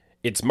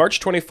It's March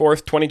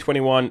 24th,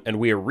 2021, and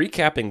we are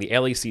recapping the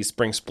LEC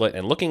spring split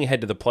and looking ahead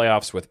to the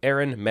playoffs with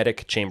Aaron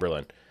Medic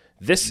Chamberlain.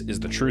 This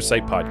is the True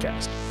Sight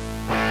Podcast.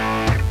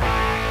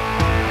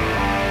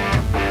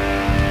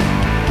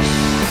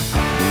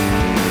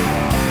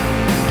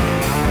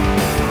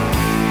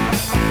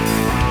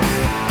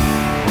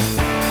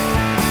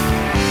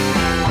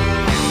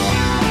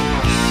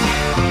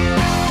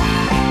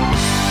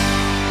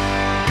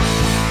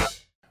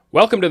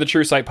 Welcome to the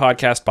True Sight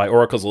Podcast by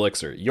Oracle's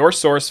Elixir, your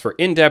source for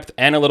in-depth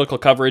analytical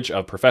coverage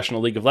of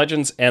professional League of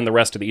Legends and the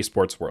rest of the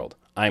esports world.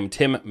 I'm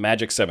Tim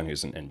Magic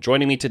Sevenhusen, and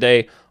joining me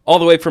today, all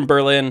the way from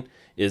Berlin,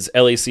 is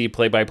LEC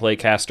play-by-play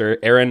caster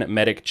Aaron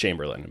Medic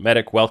Chamberlain.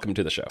 Medic, welcome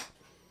to the show.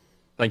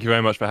 Thank you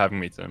very much for having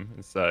me, Tim.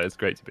 It's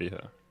great to be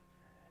here.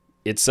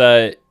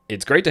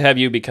 It's great to have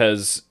you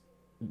because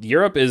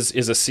Europe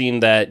is a scene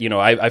that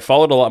I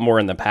followed a lot more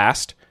in the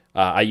past.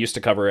 I used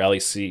to cover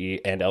LEC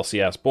and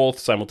LCS both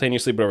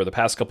simultaneously, but over the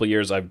past couple of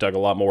years, I've dug a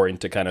lot more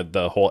into kind of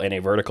the whole NA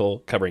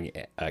vertical, covering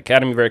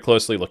Academy very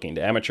closely, looking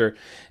into Amateur,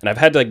 and I've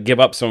had to give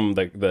up some of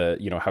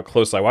the how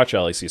close I watch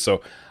LEC.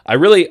 So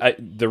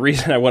the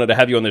reason I wanted to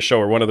have you on this show,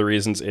 or one of the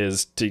reasons,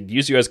 is to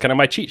use you as kind of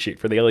my cheat sheet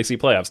for the LEC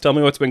playoffs. Tell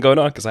me what's been going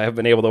on, because I haven't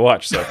been able to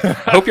watch. So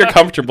I hope you're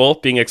comfortable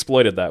being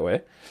exploited that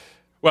way.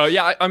 Well,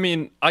 yeah, I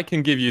mean, I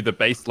can give you the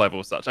base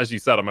level such. As you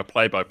said, I'm a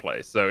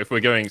play-by-play. So if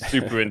we're going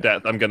super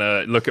in-depth, I'm going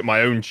to look at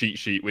my own cheat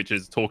sheet, which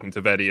is talking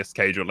to Vedius,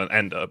 Cadril, and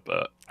Ender.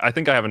 But I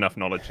think I have enough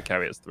knowledge to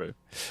carry us through.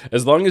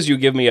 As long as you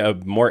give me a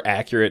more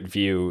accurate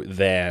view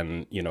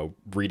than,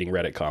 reading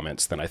Reddit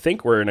comments, then I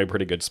think we're in a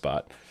pretty good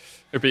spot.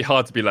 It'd be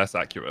hard to be less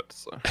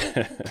accurate.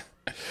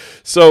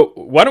 So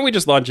why don't we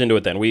just launch into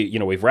it then?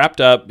 We've wrapped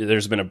up.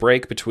 There's been a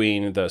break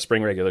between the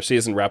spring regular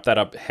season, wrap that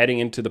up, heading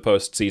into the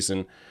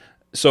postseason.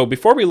 So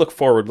before we look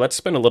forward, let's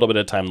spend a little bit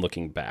of time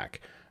looking back.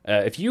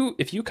 If you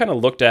kind of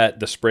looked at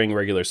the spring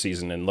regular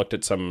season and looked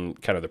at some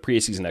kind of the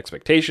preseason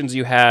expectations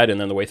you had, and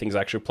then the way things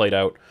actually played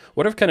out,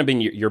 what have kind of been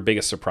your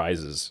biggest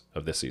surprises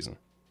of this season?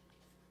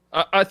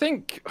 I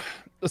think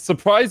the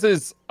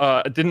surprises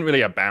didn't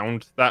really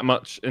abound that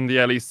much in the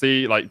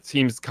LEC. Like,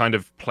 teams kind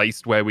of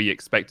placed where we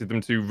expected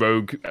them to.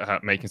 Rogue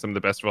making some of the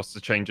best roster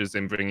changes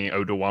in bringing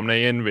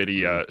Odoamne in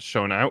really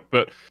shown out.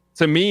 But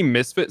to me,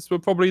 Misfits were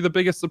probably the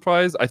biggest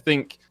surprise. I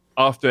think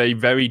after a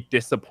very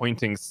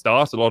disappointing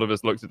start, a lot of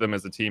us looked at them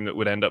as a team that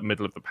would end up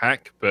middle of the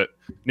pack, but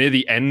near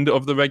the end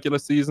of the regular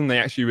season, they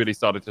actually really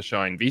started to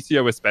shine.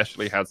 VCO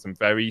especially had some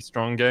very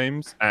strong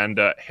games, and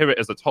Hirit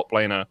as a top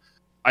laner,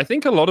 I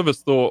think a lot of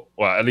us thought,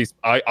 well, at least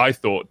I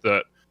thought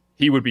that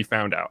he would be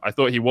found out. I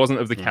thought he wasn't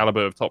of the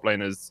caliber of top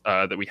laners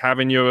that we have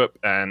in Europe,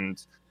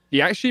 and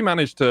he actually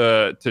managed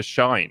to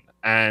shine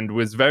and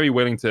was very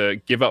willing to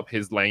give up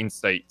his lane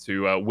state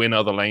to win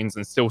other lanes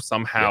and still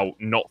somehow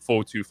not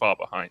fall too far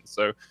behind.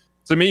 So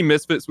to me,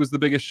 Misfits was the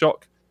biggest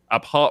shock.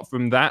 Apart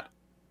from that,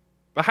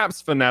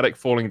 perhaps Fnatic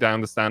falling down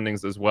the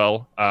standings as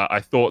well. I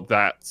thought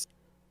that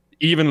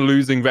even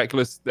losing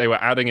Reckless, they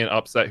were adding in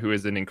Upset, who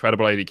is an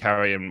incredible AD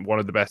carry and one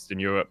of the best in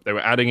Europe. They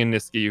were adding in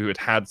Niski, who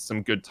had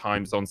some good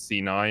times on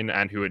C9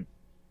 and who had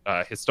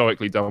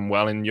historically done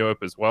well in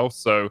Europe as well.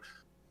 So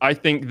I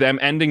think them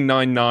ending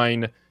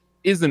 9-9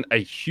 isn't a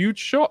huge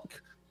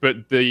shock,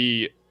 but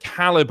the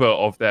caliber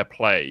of their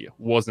play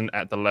wasn't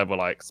at the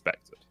level I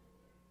expected.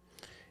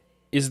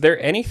 Is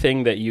there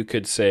anything that you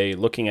could say,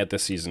 looking at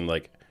this season,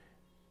 like,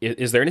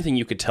 is there anything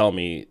you could tell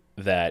me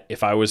that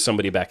if I was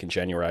somebody back in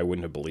January, I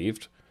wouldn't have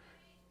believed?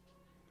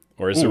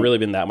 Or has there really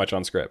been that much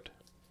on script?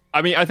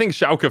 I mean, I think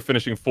Schalke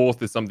finishing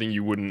fourth is something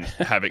you wouldn't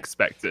have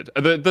expected.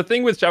 The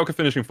thing with Schalke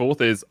finishing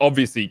fourth is,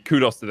 obviously,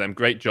 kudos to them.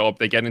 Great job.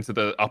 They get into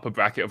the upper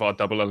bracket of our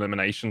double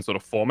elimination sort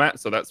of format,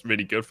 so that's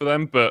really good for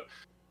them. But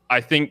I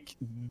think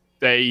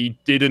they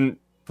didn't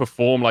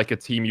perform like a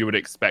team you would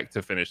expect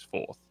to finish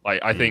fourth.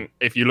 Like, I think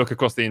if you look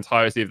across the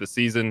entirety of the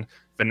season,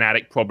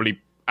 Fnatic probably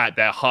at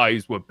their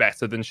highs were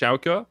better than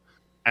Schalke.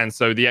 And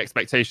so the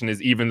expectation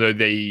is, even though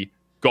they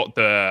got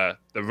the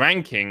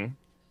ranking,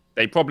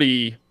 they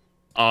probably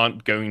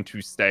aren't going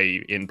to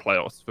stay in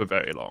playoffs for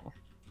very long.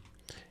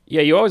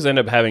 Yeah, you always end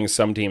up having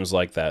some teams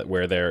like that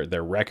where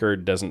their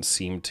record doesn't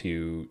seem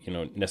to,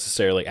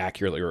 necessarily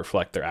accurately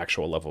reflect their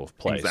actual level of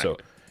play. Exactly.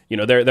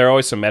 So, there are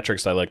always some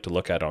metrics I like to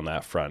look at on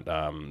that front.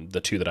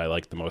 The two that I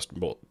like the most,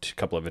 a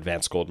couple of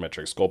advanced gold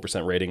metrics: gold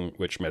percent rating,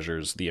 which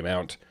measures the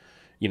amount,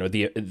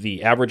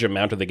 the average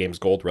amount of the game's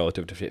gold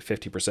relative to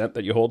 50%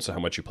 that you hold, so how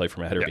much you play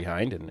from ahead or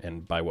behind,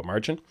 and by what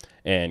margin,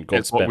 and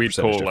gold spent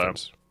percentage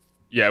difference.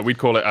 We'd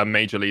call it a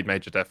major lead,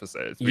 major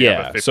deficit.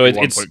 So it's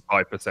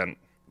 1.5%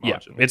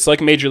 margin. It's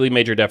like major lead,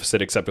 major deficit,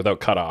 except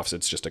without cutoffs.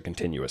 It's just a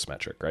continuous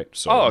metric, right?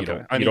 So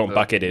you don't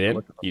bucket it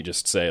in. You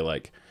just say,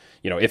 like,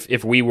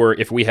 if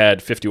we had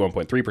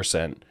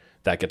 51.3%,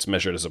 that gets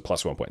measured as a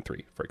plus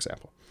 1.3, for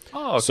example.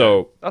 Oh, okay.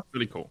 So that's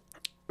really cool.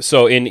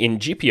 So in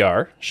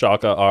GPR,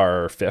 Schalke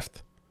are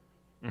fifth.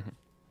 Mm-hmm.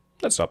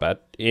 That's not bad.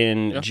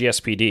 In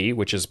GSPD,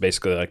 which is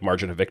basically like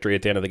margin of victory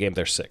at the end of the game,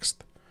 they're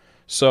sixth.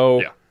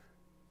 So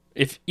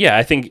I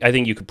think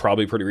you could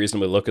probably pretty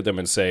reasonably look at them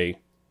and say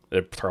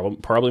they're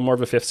probably more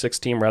of a fifth,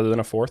 sixth team rather than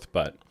a fourth,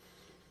 but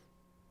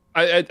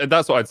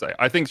That's what I'd say.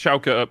 I think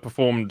Schalke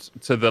performed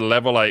to the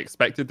level I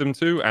expected them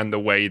to, and the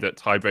way that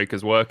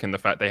tiebreakers work, and the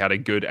fact they had a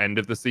good end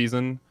of the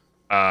season,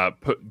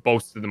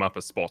 bolstered them up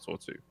a spot or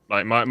two.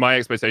 Like my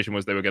expectation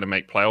was they were going to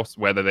make playoffs.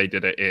 Whether they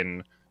did it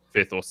in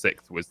fifth or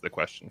sixth was the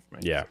question for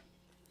me. Yeah,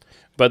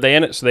 but they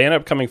ended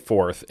up coming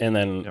fourth, and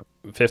then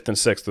fifth and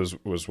sixth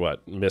was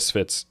what?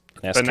 Misfits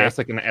and SK.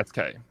 Fnatic and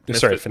SK.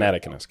 Sorry,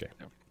 Fnatic and SK.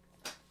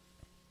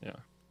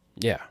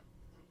 Yeah.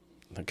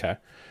 Okay.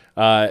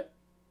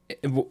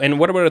 And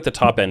what about at the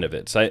top end of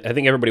it? So I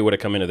think everybody would have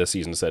come into the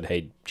season and said,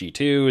 hey,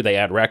 G2, they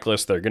add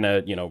Reckless. They're going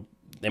to,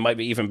 they might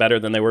be even better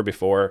than they were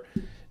before.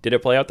 Did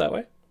it play out that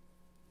way?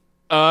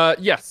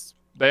 Yes,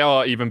 they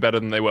are even better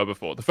than they were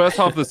before. The first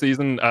half of the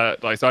season,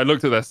 so I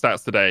looked at their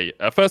stats today.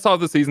 First half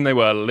of the season, they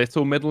were a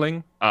little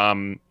middling,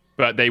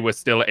 but they were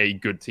still a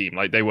good team.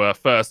 Like they were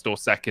first or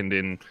second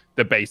in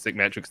the basic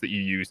metrics that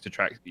you use to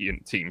track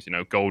teams,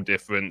 goal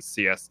difference,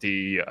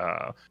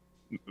 CST,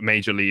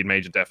 major lead,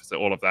 major deficit,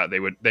 all of that.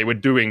 They were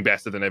doing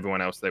better than everyone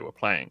else they were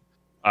playing.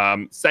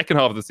 Second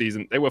half of the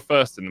season, they were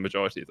first in the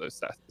majority of those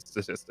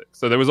statistics.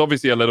 So there was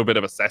obviously a little bit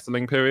of a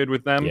settling period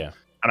with them. Yeah.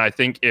 And I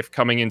think if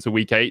coming into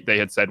week 8, they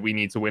had said we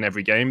need to win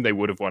every game, they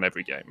would have won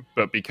every game.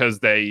 But because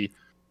they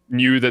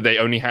knew that they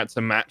only had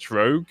to match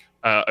Rogue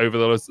over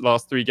the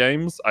last 3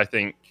 games, I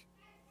think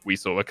we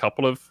saw a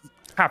couple of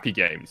happy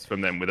games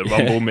from them with a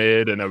Rumble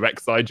mid and a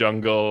Rek'Sai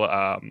jungle.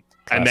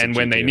 And then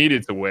when they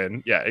needed to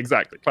win, yeah,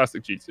 exactly.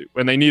 Classic G2.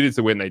 When they needed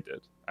to win, they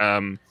did.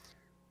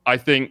 I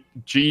think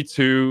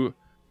G2,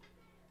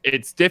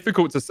 it's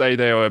difficult to say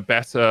they are a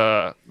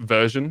better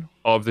version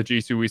of the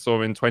G2 we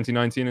saw in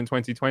 2019 and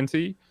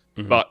 2020.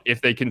 Mm-hmm. But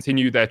if they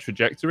continue their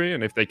trajectory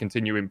and if they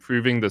continue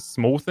improving the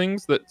small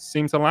things that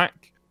seem to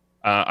lack,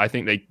 I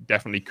think they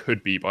definitely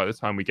could be by the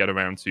time we get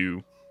around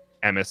to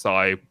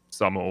MSI,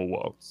 Summer, or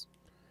Worlds.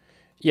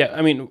 Yeah,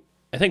 I mean,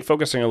 I think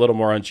focusing a little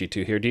more on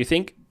G2 here, do you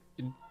think,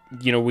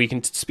 we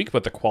can speak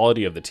about the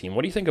quality of the team.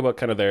 What do you think about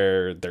kind of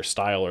their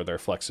style or their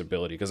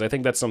flexibility? Because I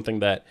think that's something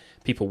that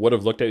people would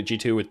have looked at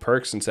G2 with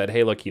Perkz and said,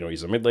 hey, look,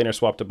 he's a mid laner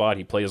swapped to bot.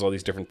 He plays all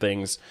these different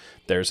things.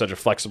 There's such a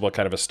flexible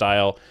kind of a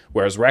style.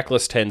 Whereas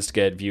Reckless tends to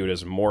get viewed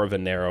as more of a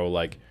narrow,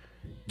 like,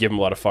 give him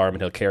a lot of farm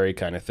and he'll carry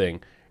kind of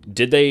thing.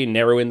 Did they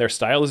narrow in their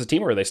style as a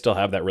team, or do they still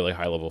have that really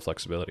high level of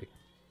flexibility?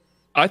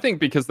 I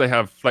think because they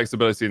have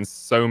flexibility in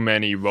so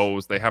many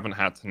roles, they haven't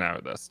had to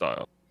narrow their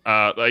style.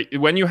 Like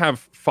when you have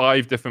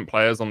 5 different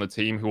players on the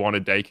team who on a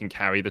day can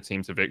carry the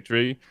team to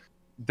victory,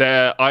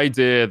 their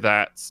idea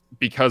that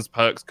because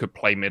Perkz could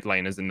play mid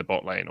laners in the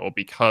bot lane, or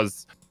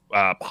because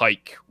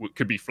Pyke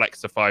could be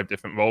flexed to 5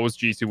 different roles,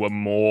 G2 were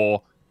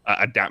more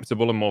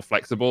adaptable and more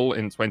flexible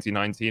in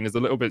 2019 is a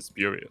little bit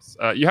spurious.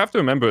 You have to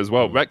remember as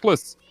well,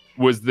 Reckless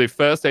was the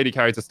first AD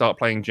carry to start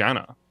playing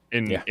Janna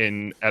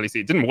in LEC.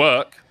 It didn't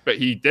work, but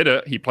he did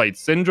it. He played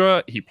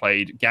Syndra, he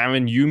played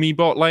Garen, Yuumi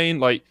bot lane.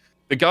 Like,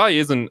 the guy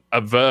isn't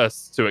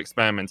averse to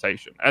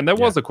experimentation. And there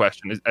was a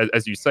question,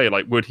 as you say,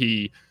 like, would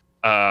he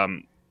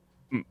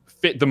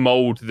fit the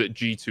mold that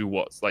G2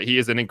 was? Like, he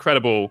is an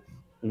incredible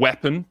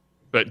weapon,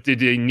 but did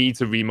they need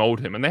to remold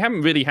him? And they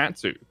haven't really had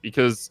to,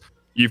 because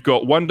you've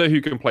got Wunder who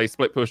can play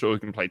split push, or who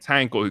can play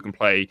tank, or who can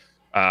play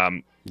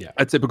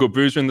a typical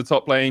bruiser in the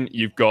top lane.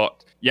 You've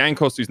got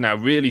Jankos, who's now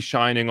really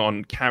shining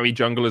on carry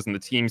junglers, and the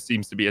team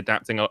seems to be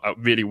adapting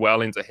really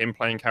well into him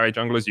playing carry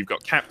junglers. You've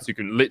got Caps, who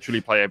can literally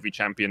play every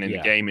champion in the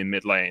game in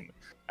mid lane.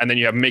 And then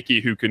you have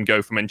Mickey, who can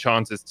go from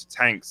enchanters to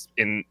tanks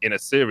in a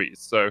series.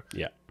 So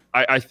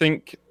I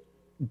think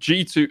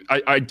G2,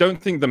 I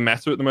don't think the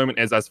meta at the moment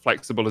is as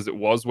flexible as it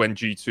was when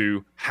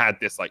G2 had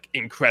this like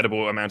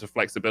incredible amount of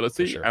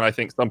flexibility. Sure. And I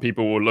think some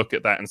people will look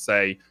at that and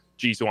say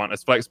G2 aren't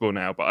as flexible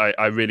now, but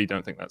I really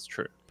don't think that's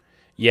true.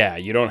 Yeah,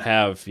 you don't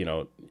have,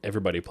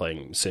 everybody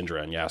playing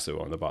Syndra and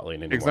Yasuo on the bot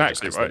lane anymore.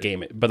 Exactly, right. The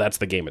game, but that's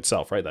the game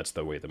itself, right? That's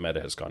the way the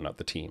meta has gone, not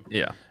the team.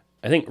 Yeah.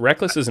 I think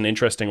Reckless is an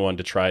interesting one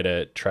to try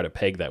to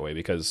peg that way,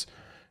 because,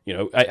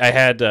 I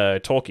had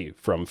Tolkien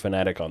from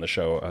Fnatic on the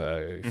show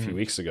a few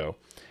weeks ago,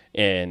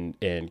 and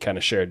kind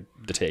of shared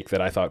the take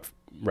that I thought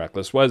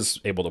Reckless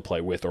was able to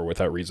play with or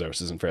without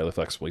resources and fairly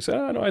flexible. He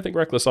said, no, I think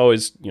Reckless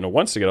always,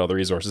 wants to get all the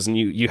resources. And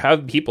you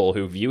have people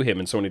who view him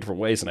in so many different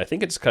ways. And I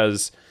think it's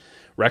because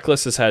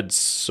Reckless has had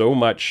so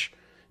much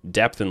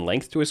depth and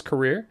length to his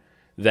career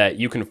that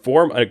you can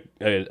form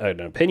an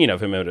opinion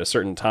of him at a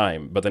certain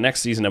time, but the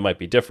next season it might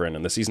be different.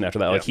 And the season after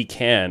that,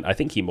 I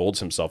think he molds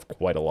himself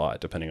quite a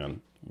lot depending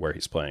on where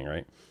he's playing,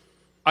 right?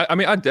 I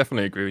mean, I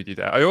definitely agree with you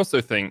there. I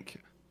also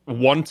think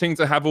wanting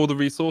to have all the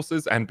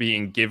resources and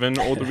being given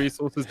all the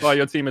resources by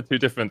your team are two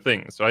different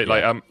things, right?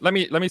 Yeah. Like, let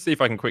me see if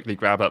I can quickly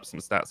grab up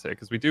some stats here,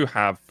 because we do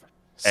have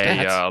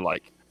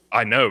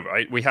I know,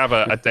 right? We have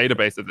a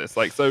database of this.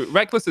 Like, so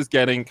Reckless is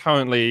getting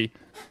currently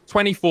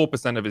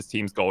 24% of his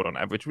team's gold on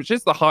average, which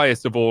is the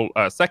highest of all,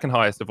 second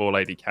highest of all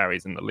AD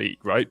carries in the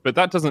league, right? But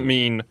that doesn't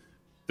mean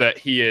that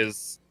he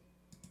is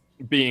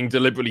being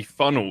deliberately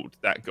funneled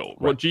that gold.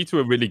 Right. What G2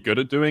 are really good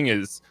at doing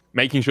is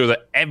making sure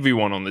that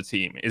everyone on the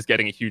team is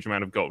getting a huge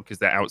amount of gold, because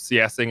they're out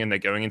CSing and they're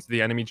going into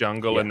the enemy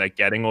jungle and they're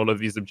getting all of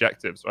these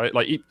objectives, right?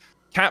 Like,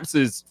 Caps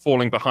is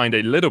falling behind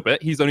a little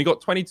bit. He's only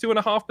got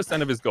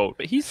 22.5% of his gold,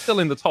 but he's still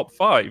in the top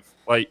 5.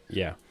 Like,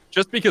 Yeah.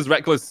 Just because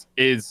Rekkles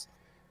is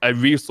a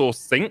resource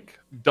sink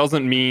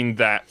doesn't mean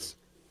that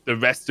the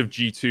rest of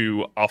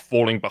G2 are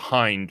falling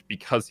behind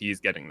because he is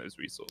getting those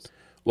resources.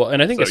 Well,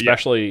 and I think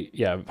especially,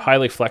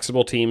 highly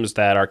flexible teams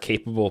that are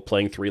capable of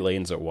playing 3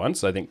 lanes at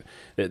once. I think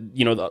that,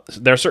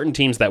 there are certain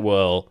teams that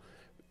will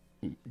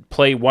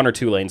play 1 or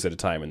 2 lanes at a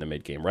time in the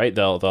mid game, right?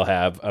 They'll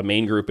have a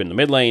main group in the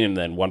mid lane and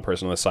then one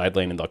person on the side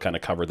lane, and they'll kind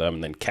of cover them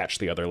and then catch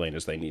the other lane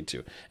as they need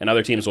to. And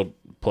other teams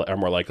are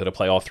more likely to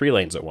play all 3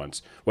 lanes at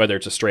once, whether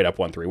it's a straight up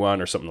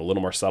 1-3-1 or something a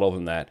little more subtle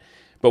than that.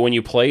 But when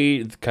you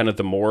play kind of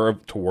the more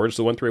towards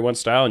the 1-3-1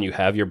 style, and you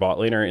have your bot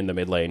laner in the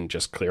mid lane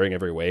just clearing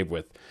every wave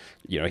with,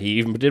 he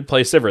even did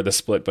play Sivir this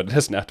split, but it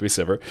doesn't have to be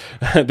Sivir.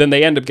 Then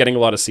they end up getting a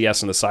lot of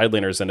CS, and the side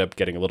laners end up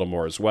getting a little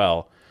more as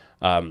well.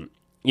 The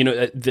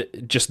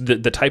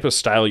type of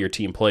style your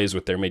team plays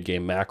with their mid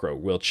game macro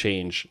will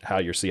change how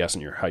your CS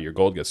and how your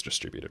gold gets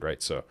distributed,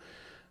 right? So,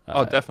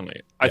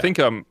 definitely. I think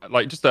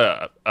just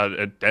a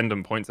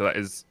addendum point to that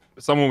is,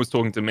 someone was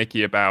talking to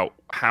Mickey about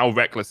how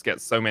Rekkles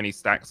gets so many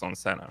stacks on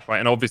Senna, right?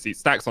 And obviously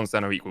stacks on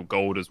Senna equal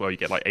gold as well. You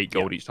get like 8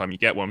 gold each time you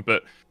get one,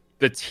 but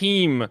the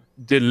team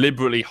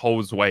deliberately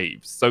holds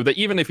waves so that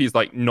even if he's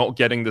like not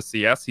getting the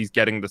CS, he's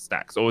getting the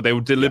stacks, or they will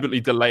deliberately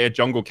delay a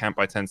jungle camp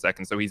by 10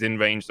 seconds so he's in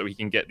range so he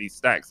can get these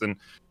stacks. And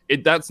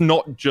that's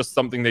not just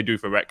something they do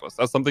for Rekkles.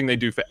 That's something they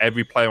do for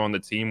every player on the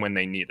team when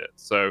they need it.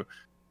 So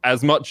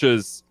as much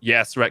as,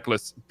 yes,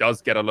 Rekkles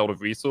does get a lot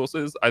of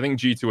resources, I think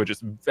G2 are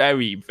just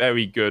very,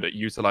 very good at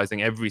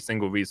utilizing every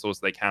single resource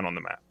they can on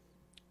the map.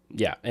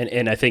 Yeah,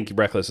 and I think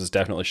Rekkles has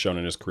definitely shown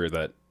in his career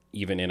that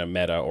even in a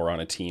meta or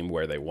on a team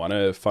where they want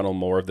to funnel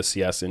more of the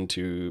CS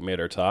into mid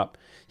or top,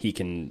 he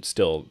can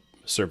still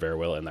serve very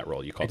well in that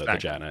role. You called it the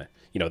Janna.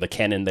 The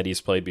Kennen that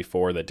he's played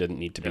before that didn't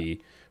need to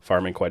be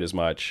farming quite as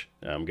much.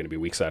 Going to be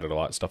weak-sided a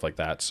lot, stuff like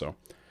that. So,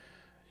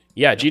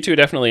 G2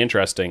 definitely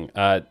interesting.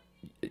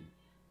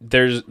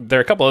 There are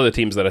a couple other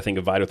teams that I think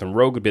have vied with them.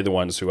 Rogue would be the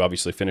ones who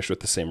obviously finished with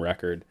the same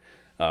record.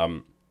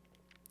 Do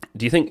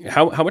you think,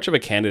 how much of a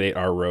candidate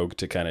are Rogue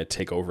to kind of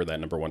take over that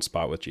number 1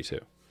 spot with G2?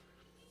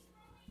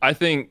 I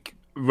think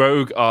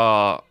Rogue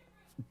are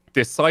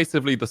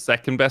decisively the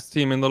second best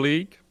team in the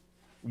league.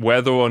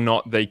 Whether or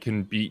not they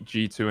can beat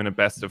G2 in a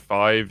best of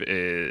 5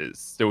 is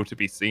still to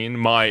be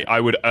seen. I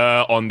would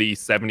err on the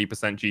 70%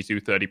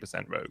 G2,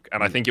 30% Rogue.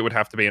 And I think it would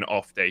have to be an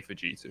off day for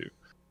G2.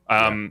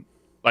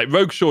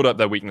 Rogue shored up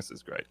their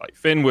weaknesses great. Like,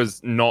 Finn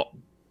was not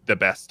the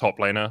best top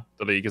laner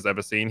the league has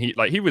ever seen.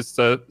 He was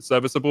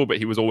serviceable, but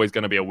he was always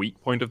going to be a weak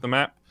point of the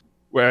map.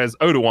 Whereas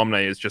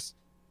Odoamne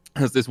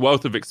has this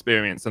wealth of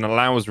experience and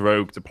allows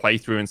Rogue to play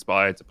through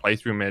Inspired, to play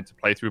through mid, to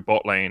play through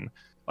bot lane.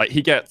 Like,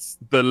 he gets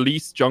the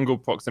least jungle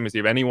proximity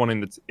of anyone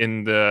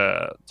in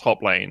the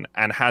top lane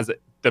and has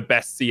the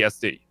best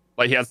CSD.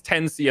 Like, he has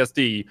 10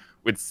 CSD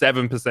with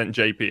 7%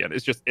 JP, and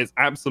it's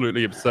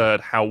absolutely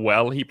absurd how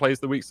well he plays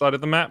the weak side of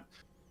the map.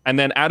 And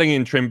then adding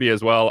in Trimby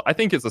as well, I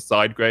think it's a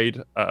side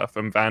grade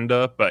from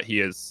Vander, but he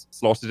has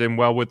slotted in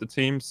well with the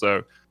team.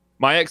 So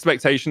my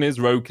expectation is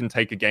Rogue can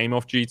take a game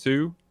off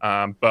G2,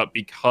 but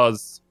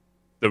because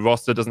the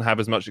roster doesn't have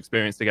as much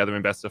experience together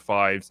in best of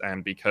 5s,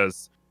 and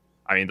because,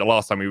 the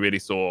last time we really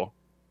saw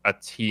a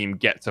team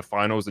get to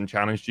finals and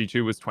challenge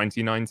G2 was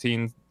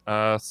 2019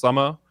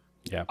 summer.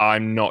 Yeah,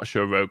 I'm not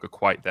sure Rogue are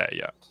quite there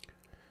yet.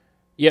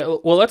 Yeah,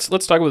 well, let's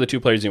talk about the 2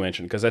 players you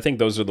mentioned, because I think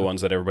those are the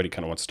ones that everybody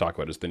kind of wants to talk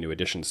about as the new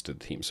additions to the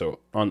team. So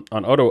on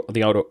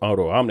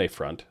Odoamne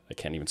front, I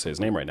can't even say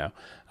his name right now.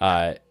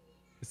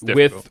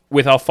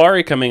 With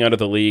Alphari coming out of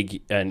the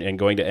league and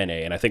going to NA,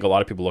 and I think a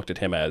lot of people looked at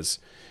him as,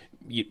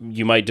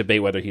 you might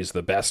debate whether he's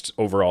the best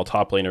overall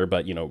top laner,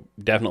 but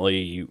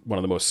definitely one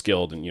of the most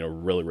skilled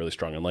and really, really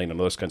strong in lane and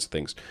those kinds of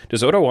things.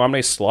 Does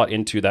Odoamne slot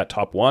into that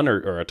top 1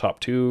 or a top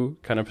 2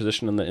 kind of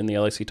position in the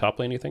LEC top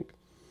lane, you think?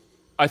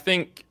 I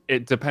think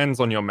it depends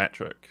on your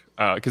metric.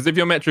 Because if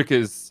your metric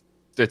is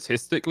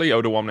statistically,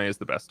 Odoamne is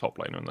the best top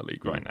laner in the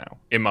league right now,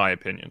 in my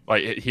opinion.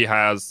 Like, he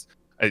has,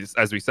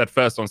 as we said,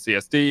 first on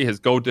CSD, his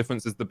gold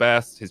difference is the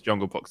best, his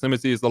jungle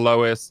proximity is the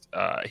lowest.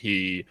 I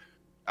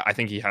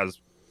think he has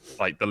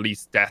like the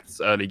least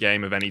deaths early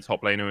game of any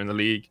top laner in the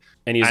league.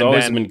 And he's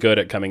always been good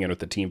at coming in with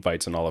the team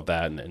fights and all of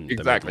that. And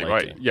exactly,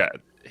 right. Game. Yeah,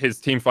 his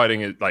team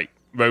fighting is like,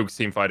 Rogue's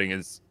team fighting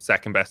is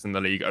second best in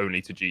the league,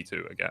 only to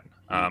G2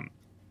 again.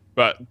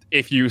 But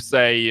if you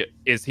say,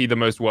 is he the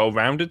most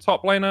well-rounded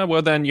top laner?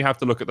 Well, then you have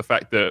to look at the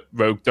fact that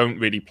Rogue don't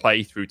really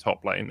play through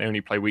top lane. They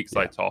only play weak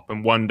side top.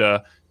 And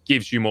Wonder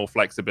gives you more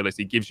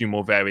flexibility, gives you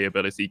more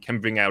variability, can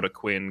bring out a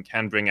Quinn,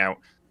 can bring out,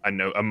 a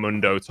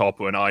Mundo top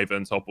or an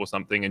Ivan top or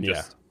something, and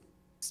just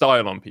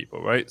style on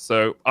people, right?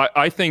 So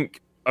I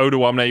think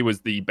Odoamne was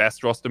the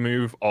best roster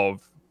move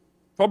of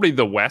probably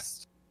the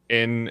West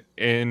in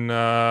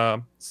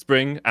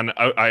spring, and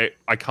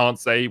I can't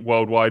say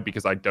worldwide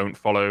because I don't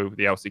follow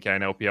the LCK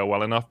and LPL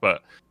well enough,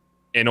 but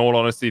in all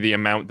honesty, the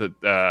amount that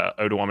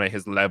Odoamne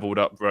has leveled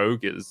up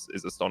Rogue is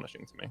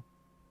astonishing to me.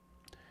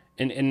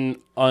 And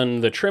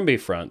on the Trimby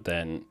front,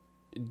 then,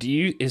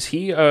 Is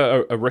he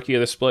a rookie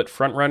of the split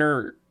front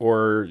runner,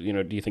 or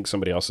do you think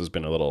somebody else has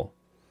been a little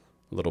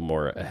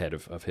more ahead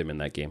of him in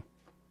that game?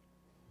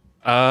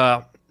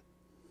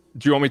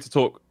 Do you want me to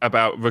talk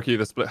about rookie of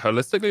the split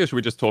holistically, or should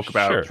we just talk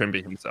about Sure.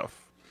 Trimby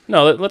himself?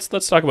 No, let's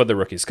talk about the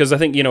rookies, because I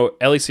think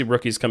LEC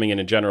rookies coming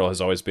in general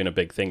has always been a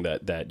big thing,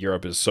 that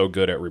Europe is so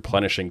good at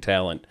replenishing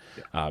talent,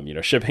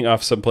 shipping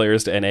off some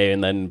players to NA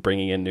and then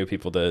bringing in new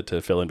people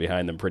to fill in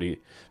behind them pretty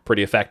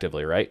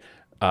effectively, right?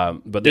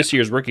 But this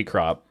year's rookie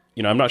crop,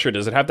 I'm not sure,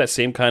 does it have that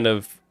same kind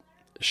of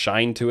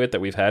shine to it that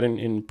we've had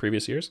in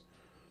previous years?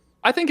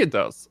 I think it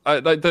does.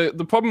 Like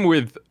the problem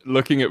with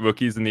looking at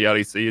rookies in the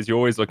LEC is you're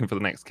always looking for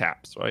the next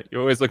Caps, right?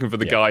 You're always looking for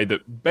the guy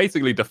that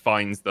basically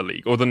defines the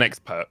league, or the next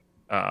Perk.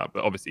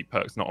 But obviously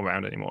Perk's not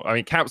around anymore. I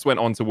mean, Caps went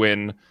on to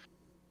win.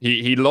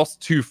 He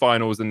lost 2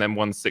 finals and then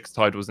won 6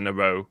 titles in a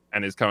row,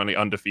 and is currently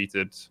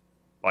undefeated,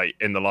 like,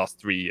 in the last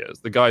 3 years.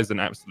 The guy's an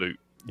absolute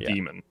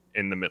demon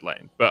in the mid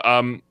lane. But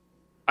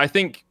I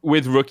think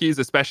with rookies,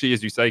 especially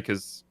as you say,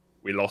 because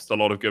we lost a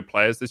lot of good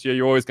players this year,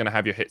 you're always going to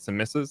have your hits and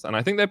misses. And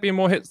I think there'd be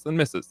more hits than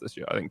misses this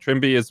year. I think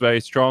Trimby is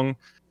very strong.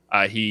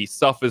 He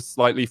suffers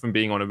slightly from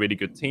being on a really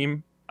good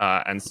team.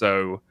 And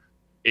so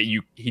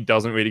he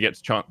doesn't really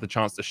get the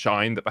chance to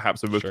shine that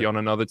perhaps a rookie on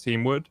another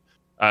team would.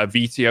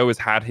 VTO has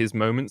had his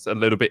moments, a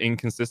little bit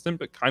inconsistent,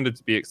 but kind of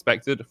to be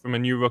expected from a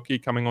new rookie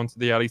coming onto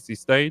the LEC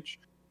stage.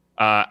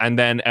 And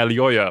then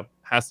Elioya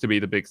has to be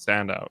the big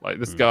standout. Like,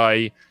 this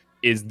guy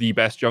is the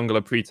best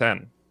jungler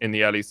pre-10 in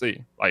the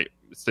LEC. Like,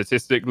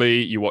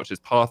 statistically, you watch his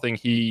pathing,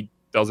 he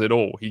does it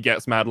all. He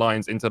gets mad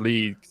lines into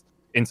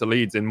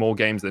leads in more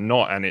games than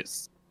not, and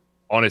it's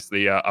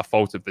honestly a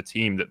fault of the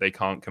team that they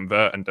can't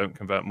convert and don't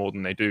convert more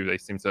than they do. They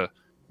seem to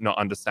not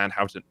understand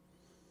how to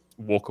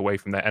walk away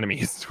from their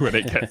enemies when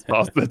it gets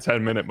past the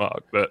 10-minute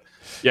mark. But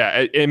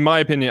yeah, in my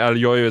opinion,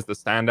 Elioya is the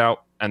standout,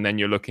 and then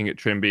you're looking at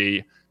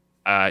Trimby.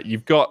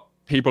 You've got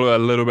people who are a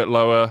little bit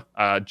lower.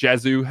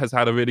 Jezu has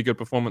had a really good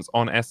performance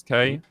on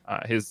SK.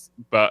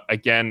 But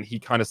again, he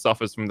kind of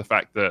suffers from the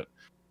fact that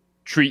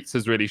Treats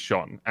has really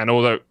shone. And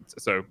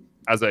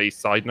as a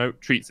side note,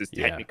 Treats is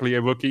technically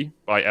a rookie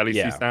by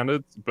LEC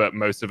standards, but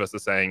most of us are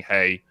saying,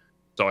 hey,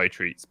 sorry,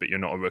 Treats, but you're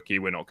not a rookie.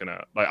 We're not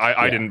gonna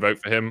I didn't vote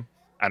for him,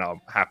 and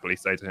I'll happily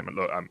say to him,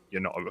 look,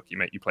 you're not a rookie,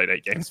 mate. You played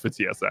 8 games for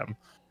TSM.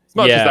 As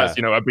much as that's,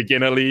 a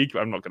beginner league,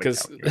 I'm not going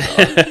to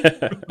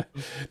count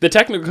you. The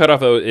technical cutoff,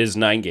 though, is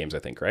 9 games, I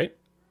think, right?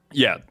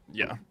 Yeah.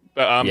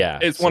 But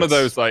it's one of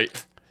those, like,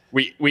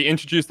 we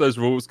introduced those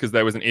rules because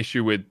there was an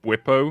issue with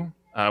Whippo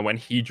when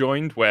he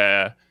joined,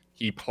 where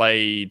he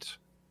played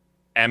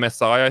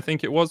MSI, I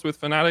think it was, with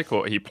Fnatic,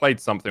 or he played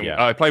something.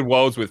 He played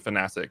Worlds with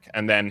Fnatic,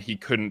 and then he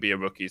couldn't be a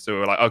rookie. So we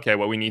were like, okay,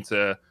 well, we need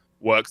to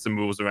work some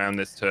rules around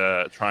this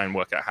to try and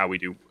work out how we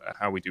do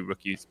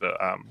rookies. But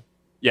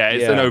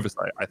it's an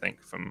oversight, I think.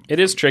 It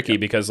is tricky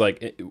because,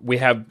 like, we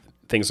have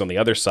things on the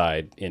other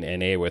side in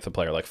NA with a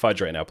player like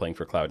Fudge right now playing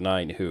for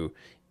Cloud9, who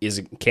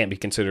can't be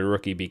considered a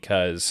rookie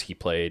because he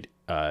played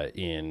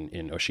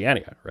in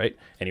Oceania, right?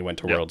 And he went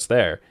to Worlds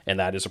there, and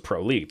that is a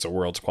pro league. It's a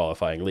Worlds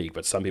qualifying league,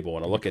 but some people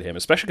want to look at him,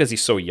 especially because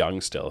he's so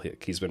young still.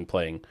 He's been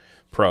playing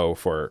pro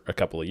for a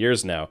couple of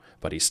years now,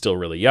 but he's still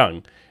really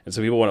young. And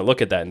so people want to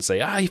look at that and say,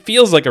 he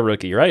feels like a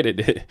rookie, right?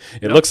 It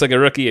looks like a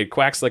rookie, it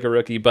quacks like a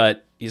rookie,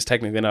 but he's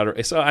technically not a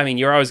rookie. So, I mean,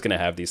 you're always going to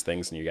have these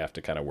things, and you have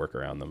to kind of work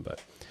around them. But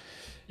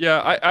yeah,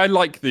 I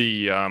like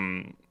the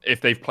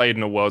if they've played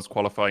in a Worlds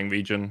qualifying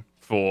region,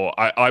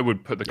 I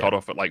would put the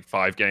cutoff at like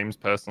 5 games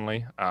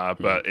personally,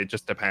 but it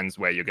just depends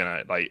where you're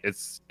gonna, like,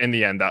 it's in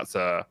the end that's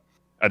a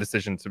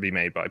decision to be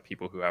made by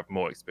people who have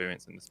more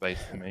experience in the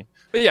space than me.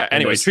 But yeah,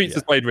 anyway, Treats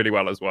has played really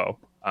well as well.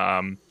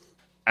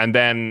 And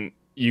then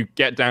you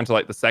get down to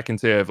like the second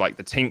tier of like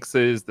the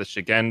Tinxes, the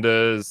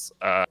Shigendas.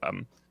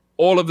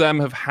 All of them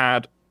have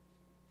had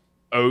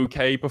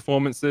okay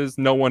performances.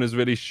 No one has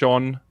really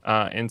shone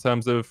in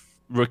terms of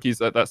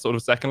rookies at that sort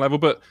of second level,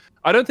 but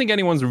I don't think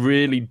anyone's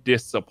really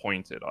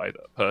disappointed either,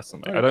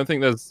 personally. I don't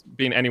think there's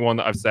been anyone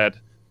that I've said,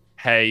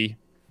 hey,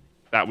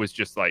 that was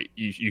just like,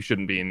 you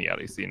shouldn't be in the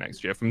LEC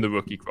next year, from the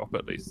rookie crop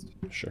at least.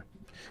 Sure.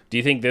 Do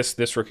you think this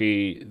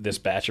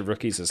batch of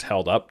rookies has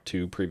held up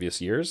to previous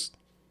years?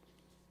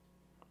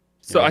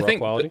 So I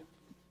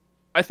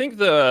think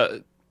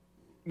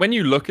when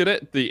you look at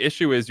it, the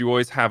issue is you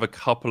always have a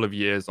couple of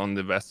years on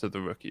the rest of the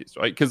rookies,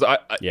 right? Because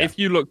if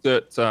you looked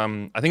at,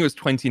 I think it was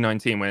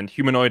 2019 when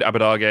Humanoid,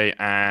 Abadage,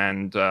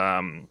 and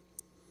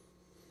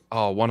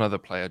one other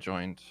player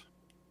joined.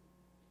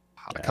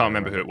 I can't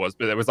remember who it was,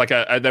 but there was like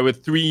there were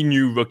 3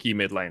 new rookie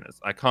mid laners.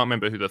 I can't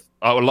remember who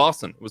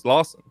Larson. It was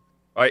Larson.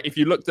 Right? If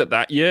you looked at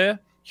that year,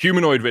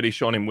 Humanoid really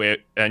shone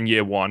in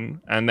year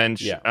 1, and then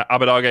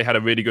Abadage had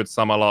a really good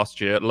summer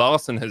last year.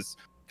 Larson has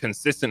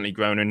consistently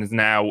grown and is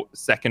now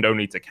second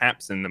only to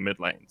Caps in the mid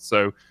lane.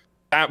 So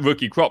that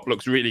rookie crop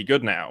looks really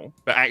good now,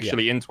 but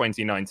actually in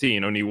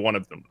 2019, only one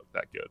of them looked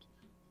that good.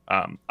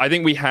 I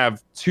think we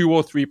have 2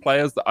 or 3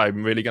 players that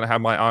I'm really going to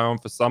have my eye on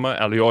for summer.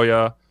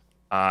 Elioya,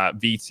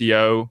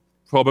 VTO,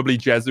 probably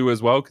Jezu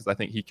as well, because I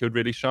think he could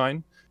really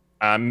shine.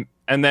 And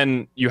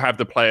then you have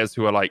the players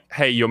who are like,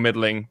 hey, you're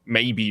middling,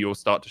 maybe you'll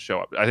start to show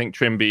up. I think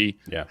Trimby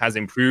has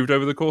improved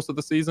over the course of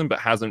the season, but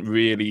hasn't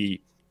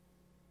really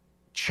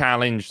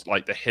challenged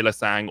like the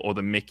Hylissang or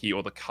the Mickey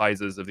or the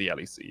Kaisers of the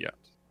LEC yet.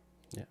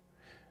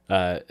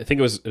 I think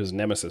it was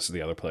Nemesis,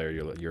 the other player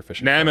you're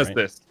fishing Nemesis. for,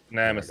 right?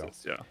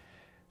 Nemesis, yeah.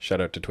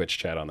 Shout out to Twitch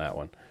chat on that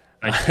one.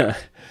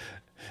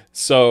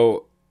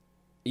 So,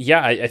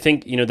 yeah, I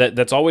think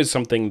that's always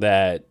something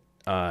that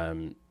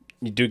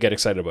you do get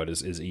excited about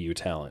is EU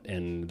talent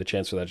and the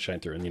chance for that to shine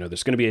through. And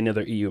there's going to be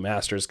another EU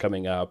Masters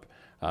coming up.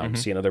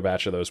 See another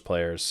batch of those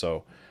players.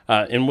 So,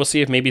 and we'll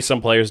see if maybe some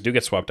players do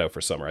get swapped out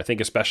for summer. I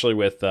think especially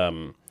with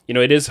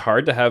it is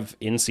hard to have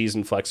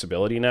in-season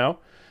flexibility now.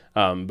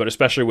 But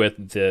especially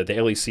with the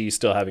LEC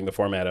still having the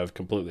format of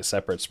completely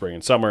separate spring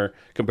and summer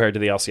compared to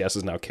the LCS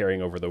is now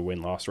carrying over the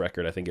win-loss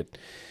record. I think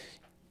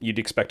you'd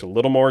expect a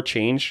little more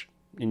change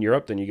in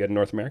Europe than you get in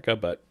North America,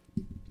 but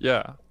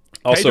yeah.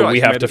 Also, we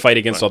have to fight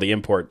against all the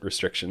import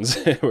restrictions,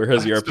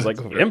 whereas Europe is like,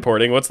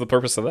 importing, what's the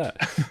purpose of that?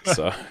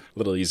 So a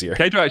little easier.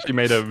 Kedro actually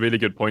made a really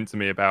good point to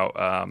me about,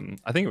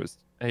 I think it was,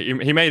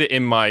 he made it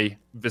in my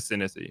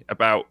vicinity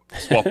about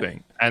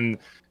swapping. And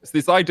it's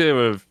this idea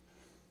of,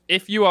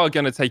 if you are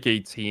going to take a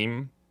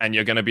team and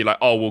you're going to be like,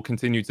 oh, we'll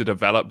continue to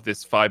develop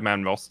this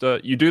 5-man roster,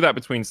 you do that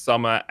between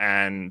summer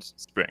and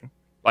spring.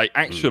 Like,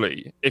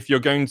 actually, if you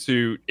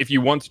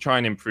want to try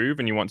and improve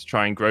and you want to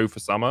try and grow for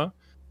summer,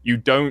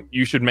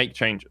 you should make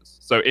changes.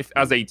 So if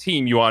as a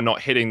team you are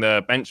not hitting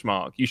the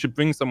benchmark, you should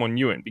bring someone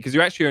new in, because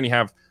you actually only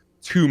have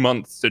 2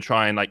 months to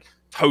try and like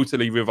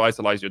totally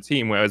revitalize your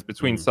team. Whereas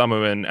between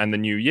summer and the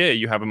new year,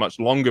 you have a much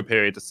longer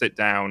period to sit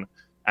down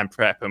and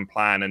prep and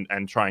plan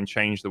and try and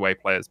change the way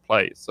players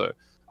play. So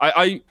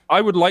I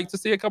would like to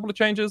see a couple of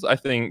changes. I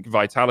think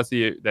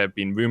Vitality, there have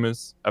been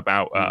rumors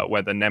about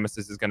whether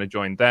Nemesis is going to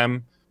join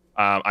them.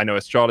 I know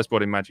Astralis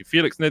brought in Magic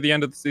Felix near the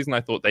end of the season.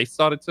 I thought they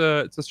started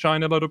to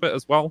shine a little bit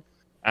as well.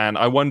 And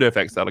I wonder if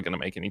XL are going to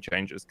make any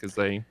changes, because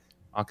they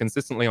are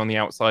consistently on the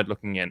outside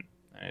looking in.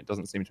 And it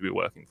doesn't seem to be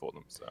working for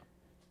them. So,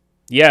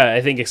 yeah,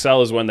 I think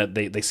Excel is one that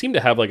they seem to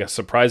have like a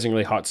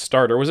surprisingly hot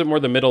start. Or was it more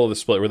the middle of the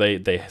split where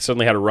they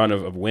suddenly had a run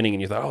of winning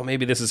and you thought, oh,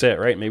 maybe this is it,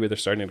 right? Maybe they're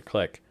starting to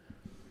click.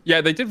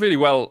 Yeah, they did really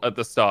well at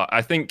the start.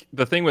 I think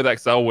the thing with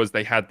XL was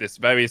they had this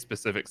very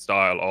specific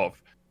style of,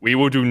 we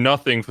will do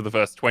nothing for the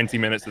first 20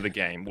 minutes of the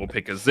game. We'll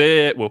pick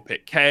Azir, we'll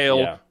pick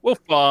Kayle, we'll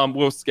farm,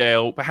 we'll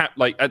scale. Perhaps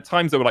like at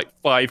times they were like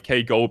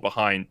 5k gold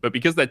behind, but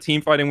because their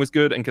team fighting was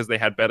good and because they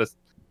had better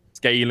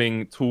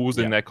scaling tools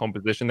in their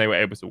composition, they were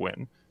able to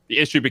win. The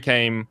issue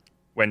became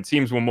when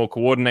teams were more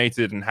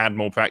coordinated and had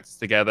more practice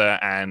together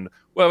and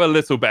were a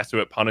little better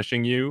at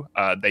punishing you.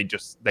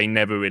 They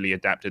never really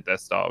adapted their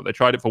style. They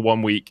tried it for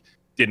 1 week,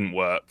 didn't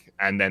work,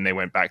 and then they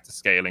went back to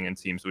scaling, and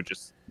teams were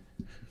just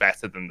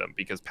better than them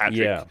because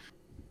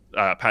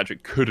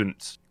Patrick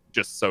couldn't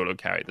just solo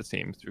carry the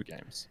team through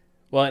games.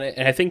 Well,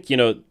 and I think,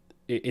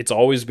 it's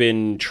always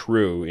been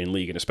true in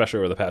League, and especially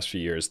over the past few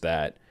years,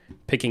 that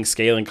picking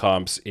scaling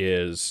comps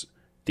is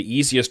the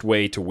easiest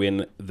way to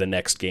win the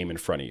next game in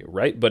front of you,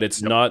 right? But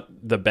it's not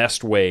the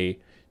best way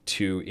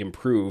to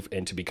improve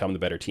and to become the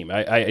better team.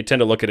 I tend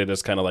to look at it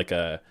as kind of like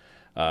a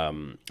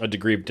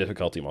degree of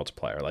difficulty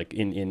multiplier, like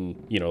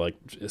in like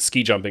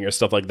ski jumping or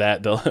stuff like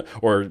that,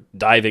 or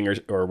diving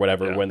or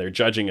whatever. When they're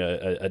judging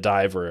a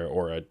dive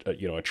or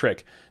a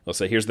trick, they'll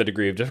say, here's the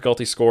degree of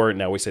difficulty score.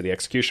 Now we say the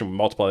execution, we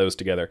multiply those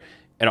together,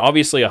 and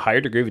obviously a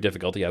higher degree of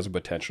difficulty has a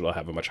potential to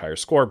have a much higher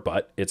score,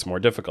 but it's more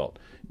difficult.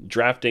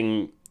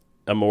 Drafting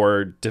a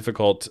more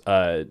difficult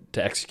to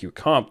execute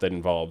comp that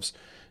involves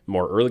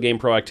more early game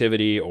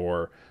proactivity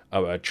or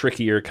a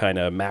trickier kind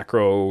of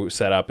macro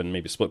setup and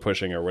maybe split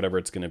pushing or whatever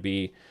it's going to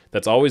be,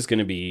 that's always going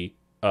to be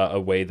a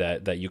way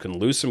that you can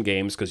lose some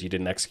games because you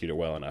didn't execute it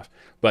well enough.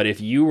 But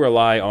if you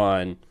rely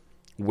on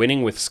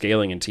winning with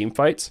scaling in team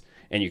fights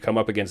and you come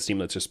up against a team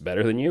that's just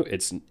better than you,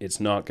 it's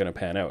not going to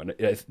pan out.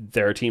 And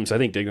there are teams, I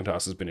think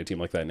Dignitas has been a team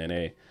like that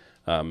in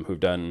NA, who've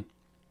done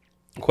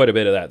quite a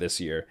bit of that this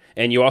year.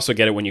 And you also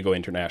get it when you go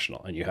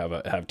international and you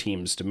have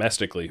teams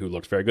domestically who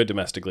looked very good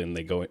domestically, and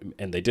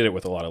they did it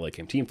with a lot of late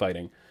game team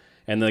fighting.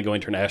 And then they go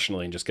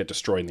internationally and just get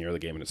destroyed in the early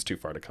game, and it's too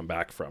far to come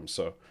back from.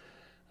 So,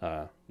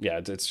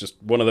 it's just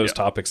one of those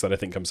topics that I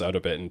think comes out a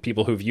bit. And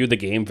people who view the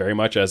game very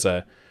much as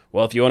if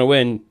you want to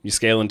win, you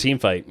scale and team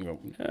fight. You go,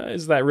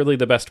 is that really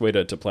the best way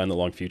to plan the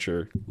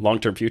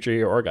long-term future of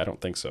your org? I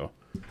don't think so.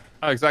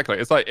 Oh, exactly.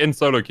 It's like in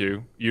solo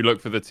queue, you look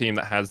for the team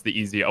that has the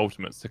easy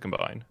ultimates to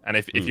combine. And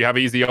if you have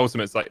easy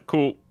ultimates, like,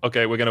 cool,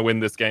 okay, we're going to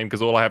win this game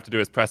because all I have to do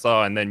is press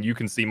R, and then you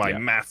can see my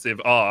massive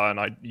R,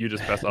 and you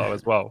just press R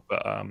as well.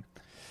 But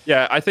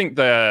yeah, I think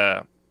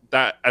that,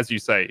 as you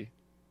say,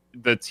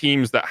 the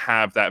teams that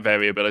have that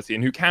variability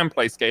and who can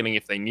play scaling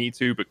if they need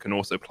to, but can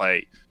also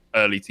play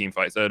early team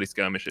fights, early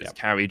skirmishes,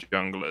 carry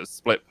junglers,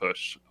 split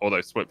push, although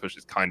split push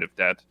is kind of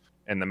dead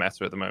in the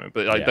meta at the moment.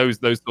 But like those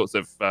sorts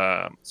of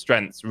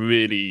strengths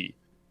really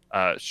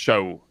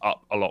show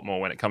up a lot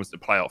more when it comes to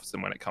playoffs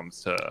than when it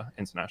comes to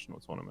international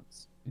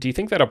tournaments. Do you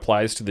think that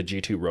applies to the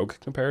G2 Rogue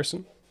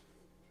comparison?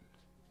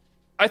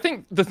 I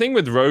think the thing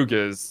with Rogue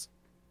is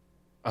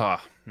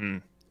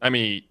Let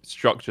me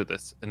structure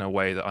this in a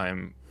way that I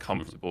am Mhm.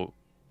 comfortable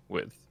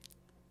with.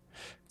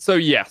 So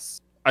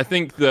yes, I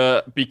think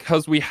that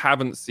because we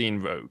haven't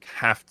seen Rogue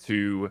have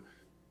to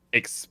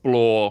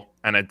explore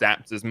and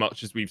adapt as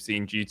much as we've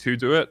seen G2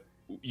 do it,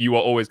 you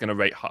are always going to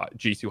rate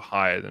G2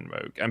 higher than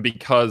Rogue. And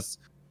because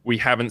we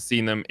haven't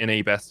seen them in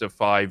a best of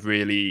five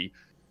really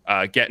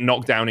get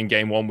knocked down in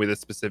game one with a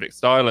specific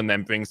style and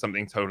then bring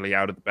something totally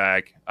out of the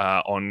bag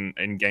on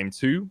in game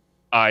two,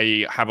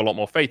 I have a lot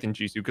more faith in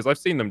G2 because I've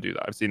seen them do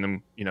that. I've seen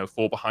them,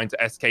 fall behind to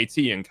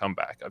SKT and come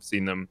back. I've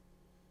seen them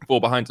fall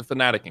behind to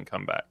Fnatic and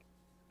come back.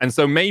 And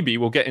so maybe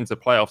we'll get into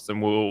playoffs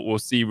and we'll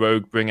see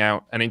Rogue bring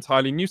out an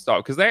entirely new style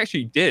because they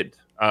actually did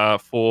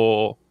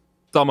for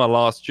summer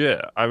last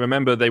year. I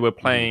remember they were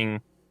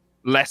playing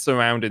less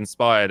around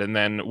Inspired, and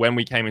then when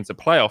we came into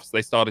playoffs,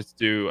 they started to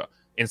do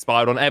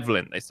Inspired on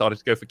Evelynn. They started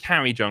to go for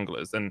carry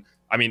junglers, and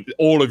I mean,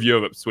 all of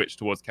Europe switched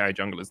towards carry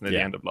junglers near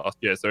the end of last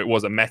year, so it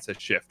was a meta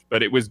shift.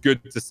 But it was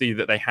good to see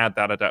that they had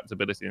that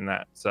adaptability and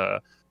that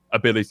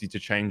ability to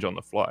change on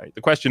the fly.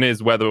 The question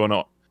is whether or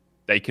not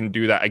they can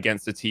do that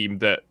against a team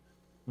that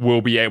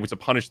will be able to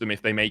punish them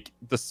if they make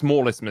the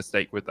smallest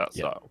mistake with that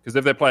style. Because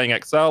if they're playing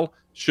Excel,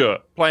 sure,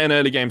 play an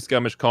early game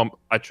skirmish comp.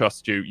 I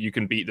trust you. You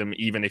can beat them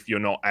even if you're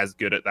not as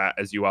good at that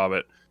as you are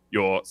at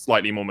your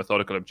slightly more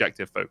methodical,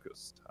 objective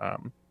focused.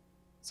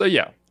 So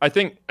yeah, I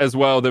think as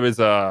well there is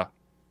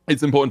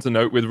it's important to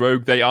note with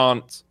Rogue, they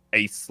aren't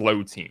a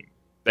slow team.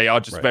 They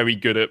are just very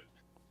good at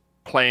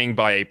playing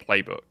by a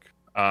playbook.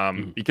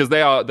 Because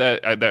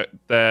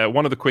they're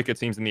one of the quicker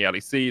teams in the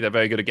LEC. They're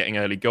very good at getting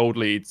early gold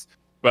leads,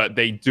 but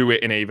they do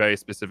it in a very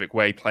specific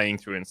way, playing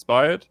through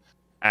Inspired.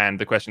 And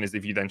the question is,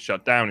 if you then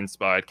shut down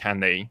Inspired, can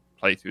they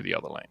play through the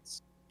other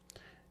lanes?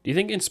 Do you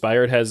think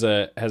Inspired has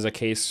a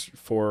case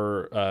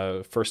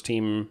for first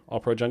team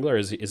All Pro jungler?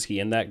 Is he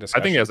in that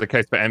discussion? I think he has a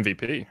case for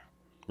MVP.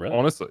 Really?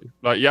 Honestly,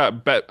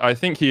 but I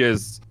think he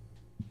is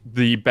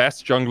the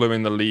best jungler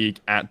in the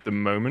league at the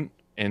moment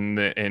in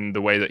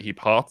the way that he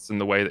paths and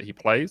the way that he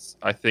plays.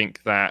 I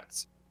think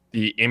that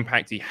the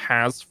impact he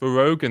has for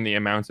Rogue and the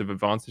amount of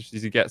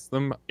advantages he gets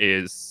them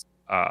is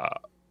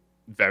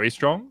very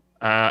strong.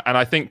 And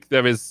I think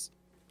there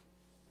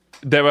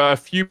are a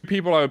few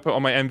people I would put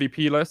on my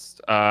MVP list.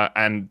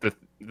 And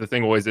the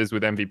thing always is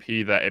with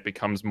MVP that it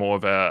becomes more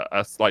of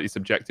a slightly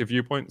subjective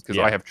viewpoint because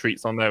I have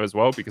Treats on there as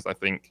well because I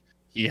think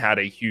he had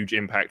a huge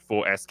impact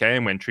for SK,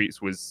 and when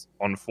Treats was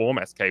on form,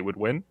 SK would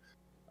win.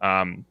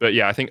 But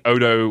yeah, I think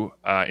Odo,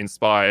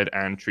 Inspired,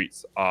 and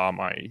Treats are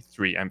my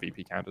 3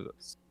 MVP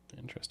candidates.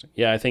 Interesting.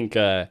 Yeah, I think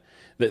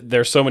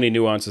there's so many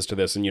nuances to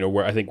this, and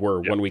I think we're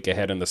 1 week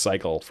ahead in the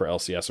cycle for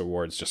LCS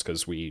awards just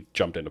because we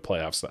jumped into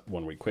playoffs that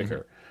 1 week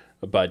quicker.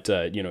 But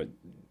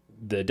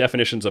the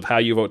definitions of how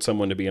you vote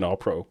someone to be an All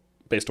Pro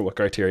based on what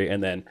criteria,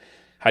 and then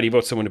how do you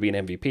vote someone to be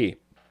an MVP?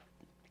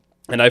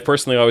 And I've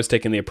personally always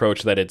taken the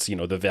approach that it's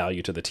the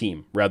value to the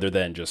team rather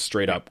than just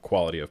straight up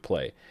quality of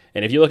play.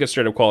 And if you look at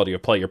straight up quality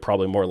of play, you're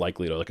probably more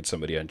likely to look at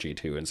somebody on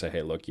G2 and say,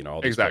 hey, look,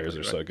 all these players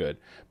are so good.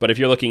 But if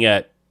you're looking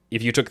at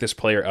if you took this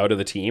player out of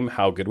the team,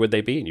 how good would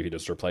they be? And you could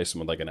just replace them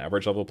with like an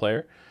average level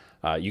player.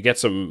 You get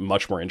some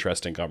much more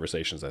interesting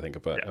conversations, I think,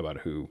 about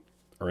who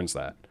earns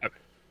that.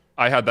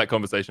 I had that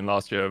conversation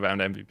last year around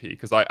MVP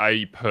because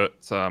I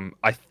put,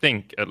 I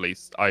think at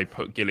least I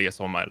put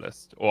Gilius on my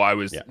list, or I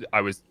was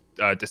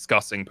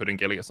discussing putting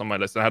Gilius on my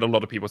list. And I had a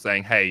lot of people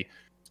saying, hey,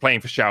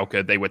 playing for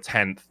Schalke, they were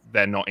 10th.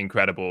 They're not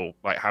incredible.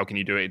 Like, how can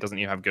you do it? It doesn't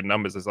even have good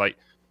numbers. It's like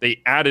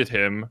they added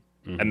him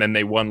and then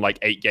they won like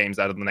 8 games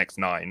out of the next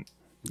 9.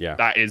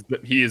 Yeah,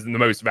 he is the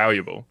most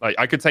valuable. Like,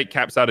 I could take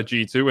Caps out of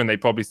G2 and they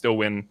probably still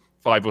win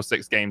 5 or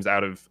 6 games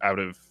out of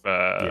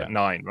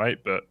 9, right?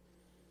 But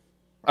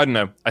I don't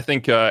know. I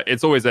think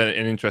it's always an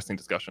interesting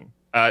discussion.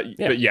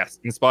 But yes,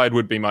 Inspired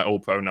would be my All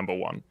Pro number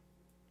 1,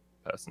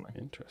 personally.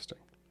 Interesting.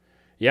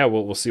 Yeah,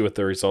 we'll see what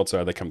the results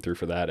are that come through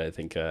for that. I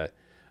think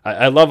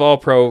I love All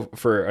Pro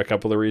for a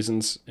couple of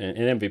reasons, and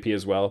MVP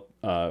as well.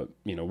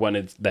 One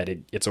is that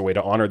it's a way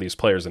to honor these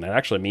players, and it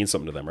actually means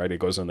something to them, right? It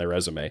goes on their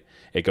resume,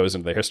 it goes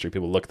into their history.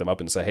 People look them up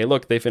and say, "Hey,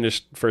 look, they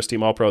finished first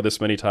team All Pro this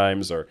many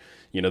times," or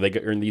they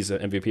earn these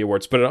MVP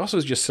awards. But it also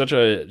is just such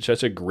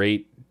a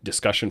great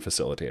discussion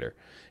facilitator,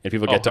 and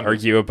people get to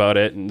argue about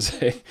it and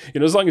say,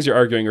 as long as you're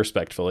arguing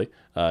respectfully,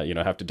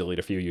 have to delete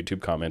a few YouTube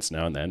comments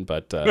now and then,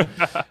 but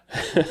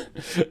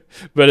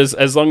but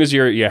as long as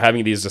you're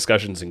having these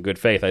discussions in good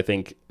faith, I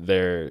think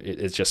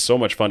it's just so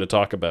much fun to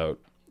talk about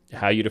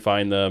how you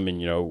define them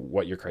and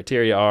what your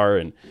criteria are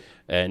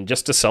and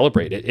just to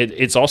celebrate it.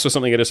 It's also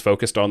something that is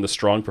focused on the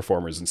strong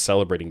performers and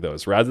celebrating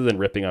those rather than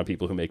ripping on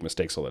people who make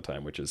mistakes all the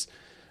time, which is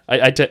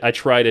I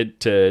try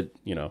to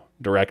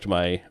direct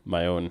my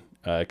own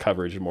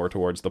coverage more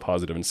towards the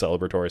positive and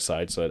celebratory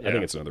side. So I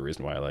think it's another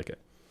reason why I like it.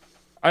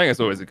 I think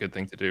it's always a good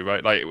thing to do,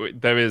 right? Like,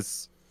 there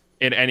is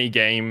in any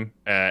game,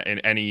 in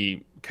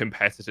any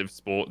competitive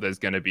sport, there's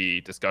going to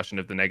be discussion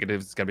of the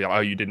negatives. It's going to be like,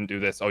 oh, you didn't do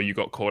this, oh, you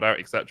got caught out,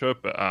 etc.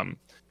 But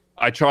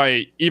I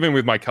try, even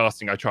with my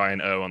casting, I try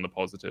and err on the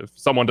positive.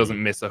 Someone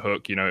doesn't miss a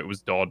hook, it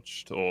was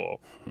dodged, or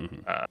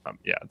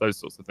yeah, those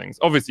sorts of things.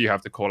 Obviously, you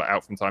have to call it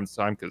out from time to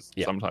time because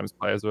sometimes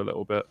players are a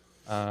little bit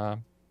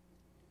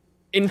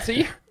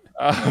inty.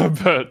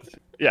 But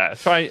yeah,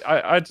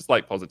 I just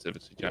like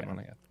positivity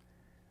generally.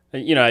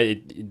 I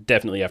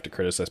definitely have to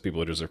criticize people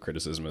who deserve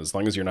criticism, as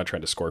long as you're not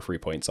trying to score free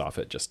points off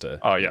it. Just to,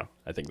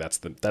 I think that's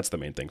the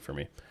main thing for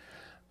me.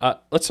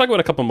 Let's talk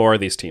about a couple more of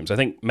these teams. I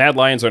think Mad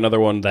Lions are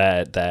another one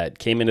that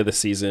came into the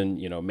season,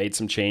 made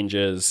some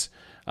changes.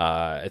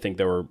 I think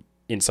there were,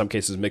 in some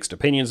cases, mixed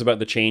opinions about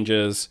the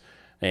changes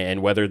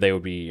and whether they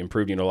would be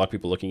improved. A lot of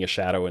people looking at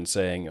Shadow and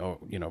saying, oh,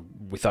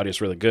 we thought he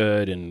was really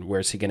good, and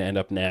where's he going to end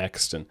up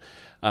next? And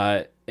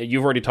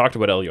you've already talked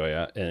about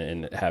Elyoya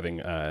and having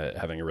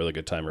a really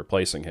good time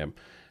replacing him.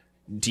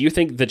 Do you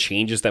think the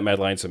changes that Mad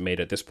Lions have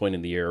made at this point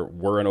in the year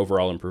were an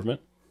overall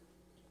improvement?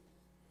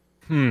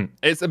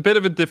 It's a bit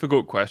of a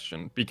difficult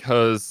question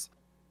because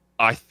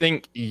I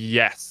think,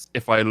 yes,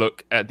 if I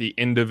look at the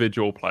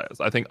individual players,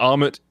 I think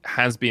Armut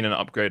has been an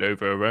upgrade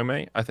over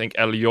Arome. I think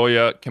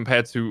Elyoya,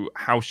 compared to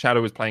how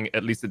Shadow was playing,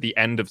 at least at the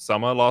end of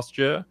summer last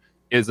year,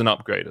 is an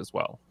upgrade as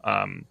well.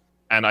 And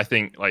I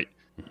think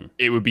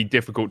it would be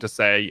difficult to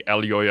say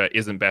Elyoya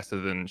isn't better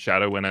than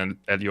Shadow when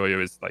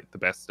Elyoya is the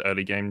best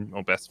early game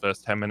or best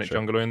first 10-minute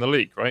jungler in the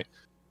league, right?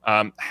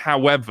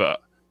 However,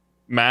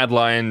 Mad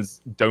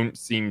Lions don't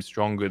seem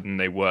stronger than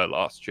they were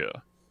last year.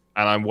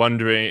 And I'm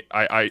wondering,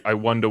 I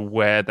wonder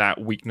where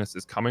that weakness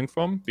is coming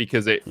from,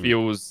 because it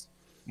feels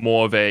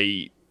more of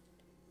a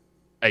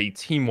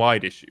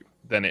team-wide issue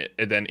than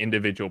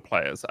individual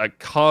players.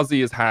 Kazi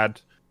has had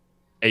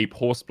a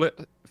poor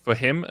split for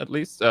him, at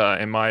least,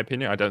 in my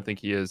opinion. I don't think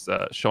he has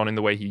shone in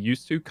the way he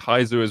used to.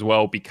 Kaiser as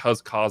well,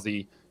 because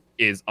Kazi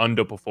is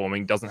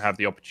underperforming, doesn't have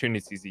the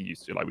opportunities he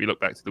used to. We look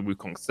back to the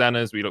Wukong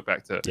Sennas, we look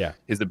back to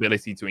his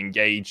ability to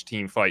engage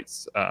team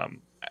fights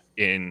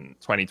in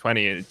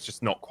 2020, and it's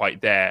just not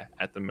quite there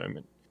at the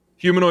moment.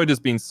 Humanoid has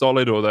been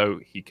solid, although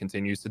he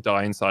continues to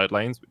die in side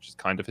lanes, which is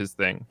kind of his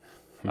thing.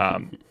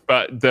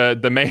 But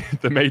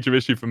the major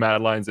issue for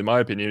Mad Lions, in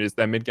my opinion, is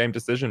their mid-game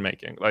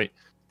decision-making.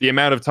 The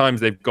amount of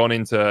times they've gone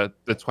into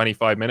the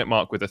 25-minute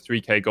mark with a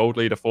 3k gold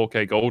lead, a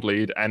 4k gold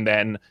lead, and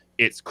then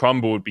it's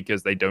crumbled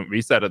because they don't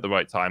reset at the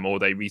right time, or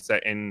they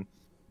reset in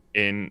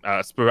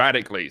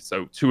sporadically.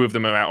 So two of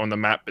them are out on the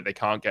map, but they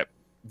can't get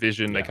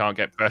vision, they can't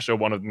get pressure.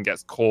 One of them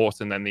gets caught,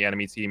 and then the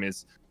enemy team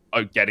is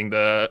getting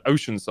the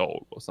Ocean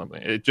Soul or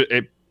something.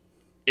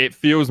 It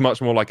feels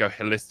much more like a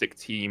holistic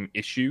team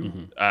issue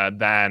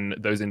than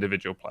those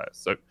individual players.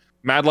 So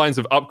Mad Lions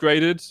have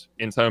upgraded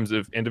in terms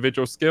of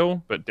individual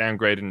skill, but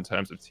downgraded in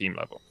terms of team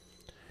level.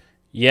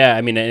 Yeah,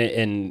 I mean,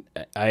 and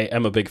I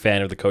am a big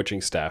fan of the coaching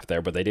staff there,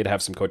 but they did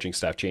have some coaching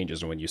staff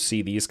changes. And when you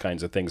see these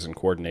kinds of things in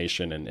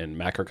coordination and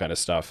macro kind of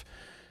stuff,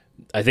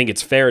 I think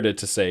it's fair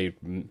to say,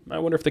 I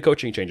wonder if the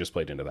coaching changes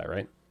played into that,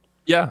 right?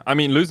 Yeah, I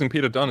mean, losing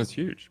Peter Dunn is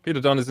huge. Peter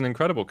Dunn is an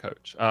incredible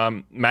coach.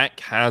 Mac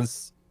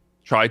has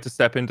tried to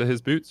step into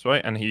his boots,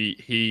 right? And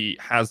he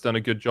has done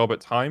a good job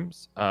at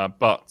times,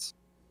 but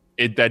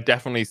there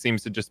definitely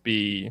seems to just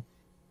be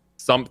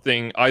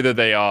something, either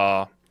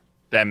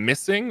they're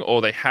missing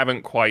or they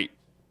haven't quite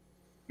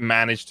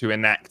managed to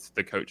enact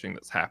the coaching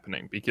that's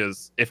happening.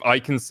 Because if I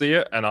can see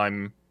it and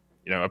I'm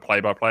a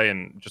play-by-play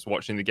and just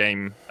watching the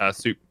game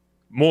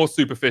more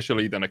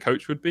superficially than a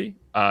coach would be,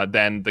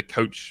 then the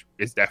coach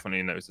is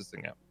definitely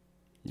noticing it.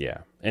 Yeah,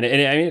 and I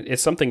mean,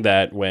 it's something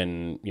that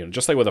when,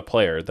 just like with a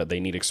player, that they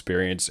need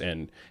experience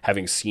and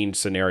having seen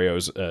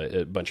scenarios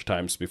a bunch of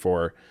times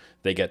before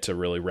they get to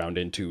really round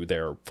into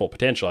their full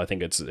potential. I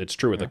think it's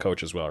true with a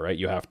coach as well, right?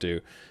 You have to,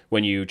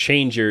 when you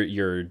change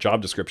your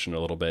job description a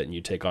little bit and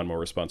you take on more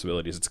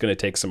responsibilities, it's going to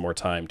take some more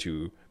time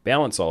to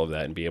balance all of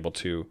that and be able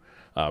to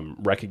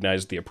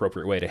recognize the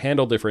appropriate way to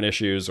handle different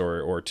issues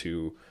or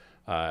to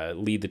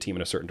lead the team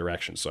in a certain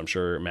direction. So I'm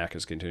sure Mac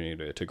is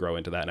continuing to grow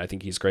into that, and I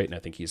think he's great, and I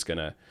think he's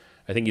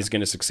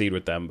gonna succeed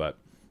with them. But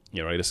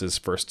this is his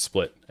first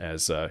split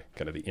as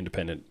kind of the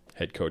independent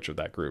head coach of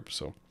that group.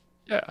 So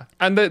yeah,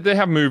 and they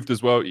have moved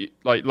as well.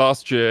 Like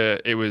last year,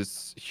 it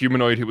was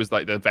Humanoid who was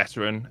the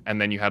veteran, and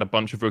then you had a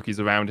bunch of rookies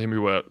around him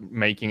who were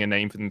making a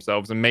name for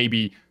themselves. And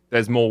maybe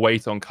there's more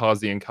weight on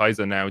Kazi and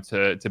Kaiser now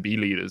to be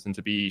leaders and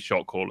to be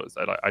shot callers.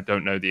 I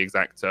don't know the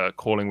exact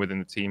calling within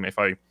the team.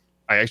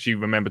 I actually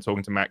remember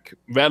talking to Mac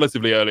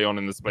relatively early on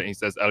in the split. He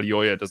says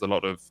Elyoya does a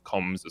lot of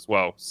comms as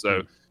well.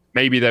 So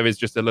maybe there is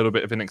just a little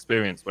bit of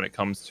inexperience when it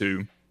comes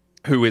to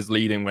who is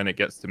leading when it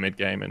gets to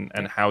mid-game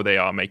and how they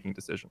are making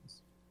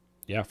decisions.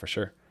 Yeah, for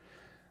sure.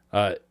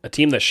 A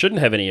team that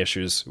shouldn't have any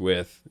issues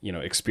with,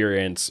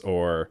 experience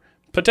or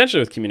potentially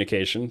with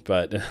communication,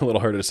 but a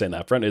little harder to say in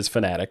that front, is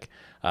Fnatic.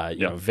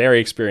 Very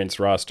experienced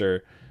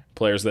roster,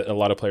 a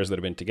lot of players that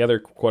have been together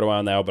quite a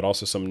while now, but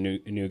also some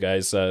new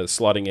guys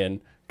slotting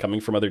in, coming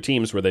from other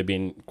teams where they've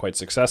been quite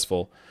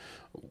successful.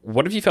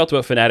 What have you felt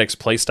about Fnatic's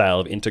playstyle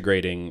of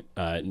integrating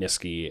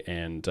Nisqy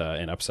and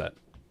Upset?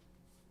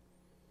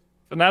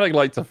 Fnatic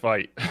like to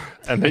fight,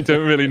 and they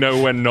don't really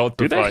know when not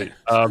to fight.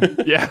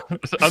 Yeah,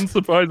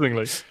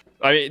 unsurprisingly.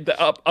 I mean, the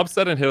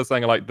Upset and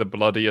Hillsang are like the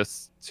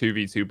bloodiest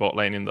 2v2 bot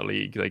lane in the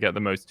league. They get the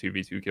most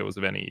 2v2 kills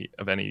of any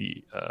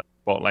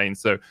bot lane.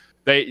 So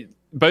they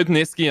both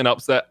Nisqy and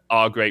Upset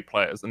are great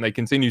players, and they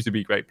continue to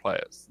be great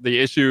players. The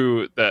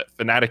issue that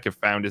Fnatic have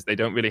found is they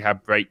don't really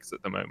have breaks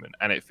at the moment,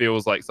 and it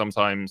feels like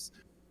sometimes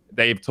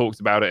they've talked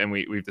about it and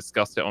we've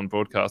discussed it on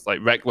broadcast. Like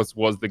Rekkles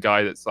was the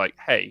guy that's like,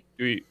 hey,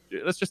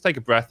 let's just take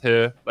a breath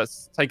here.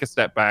 Let's take a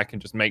step back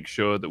and just make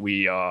sure that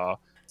we are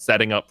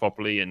setting up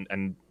properly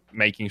and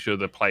making sure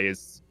the play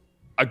is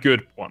a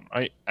good one,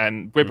 right?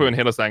 And Bwipo and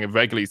Hillsang have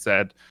regularly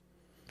said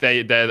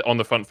they're on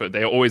the front foot.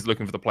 They're always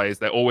looking for the plays.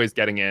 They're always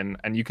getting in,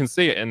 and you can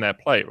see it in their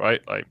play,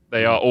 right? Like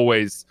they are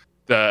always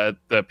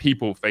the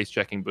people face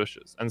checking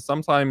bushes, and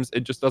sometimes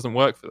it just doesn't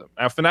work for them.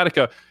 Now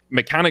Fnatic are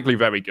mechanically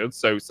very good,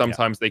 so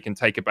sometimes they can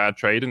take a bad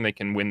trade and they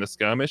can win the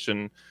skirmish.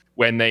 And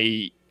when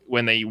they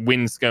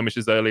win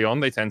skirmishes early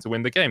on, they tend to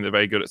win the game. They're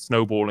very good at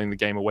snowballing the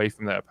game away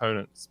from their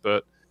opponents.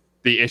 But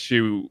the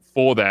issue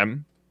for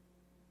them,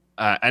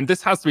 and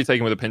this has to be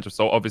taken with a pinch of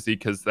salt, obviously,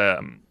 because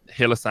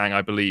Hillsang,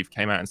 I believe,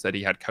 came out and said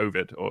he had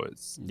COVID or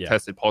is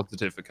tested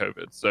positive for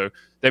COVID. So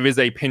there is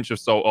a pinch of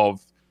salt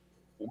of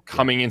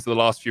coming into the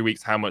last few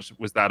weeks, how much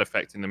was that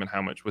affecting them and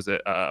how much was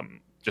it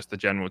just the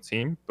general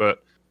team.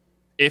 But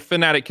if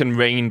Fnatic can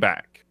rein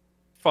back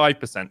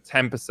 5%,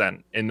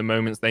 10% in the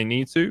moments they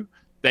need to,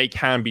 they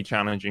can be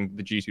challenging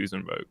the G2s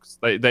and Rogues.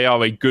 They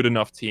are a good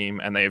enough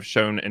team, and they have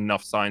shown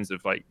enough signs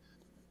of like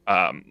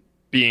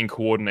being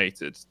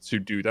coordinated to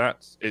do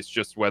that. It's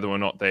just whether or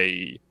not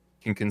they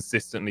can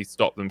consistently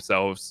stop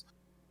themselves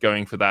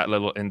going for that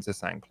little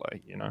Intersang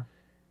play, you know?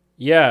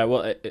 Yeah,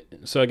 well,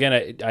 so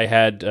again, I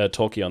had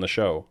Tolkien on the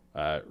show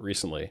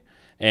recently,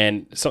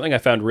 and something I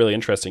found really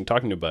interesting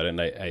talking about it,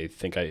 and I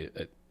think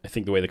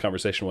the way the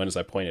conversation went is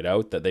I pointed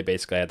out that they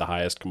basically had the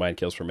highest combined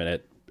kills per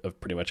minute of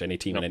pretty much any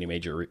team in any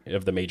major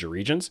of the major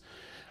regions.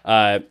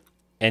 And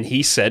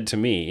he said to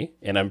me,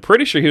 and I'm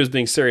pretty sure he was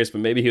being serious,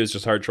 but maybe he was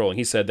just hard trolling.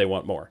 He said they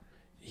want more.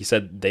 He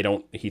said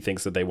he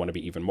thinks that they want to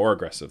be even more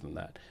aggressive than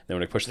that. They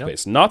want to push the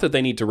pace. Not that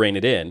they need to rein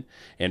it in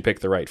and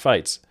pick the right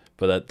fights,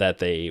 but that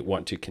they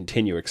want to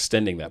continue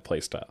extending that play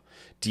style.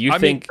 Do you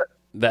think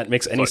that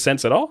makes any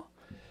sense at all?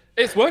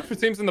 It's worked for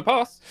teams in the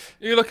past.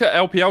 You look at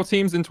LPL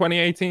teams in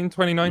 2018,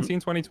 2019,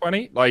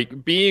 2020,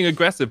 like being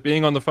aggressive,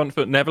 being on the front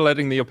foot, never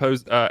letting the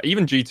opposed,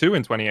 even G2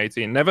 in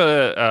 2018,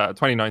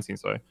 2019,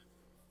 sorry.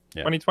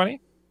 2020?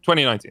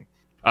 2019.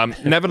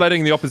 Never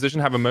letting the opposition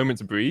have a moment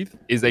to breathe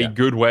is a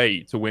good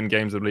way to win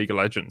games of League of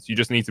Legends. You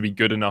just need to be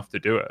good enough to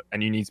do it,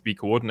 and you need to be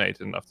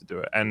coordinated enough to do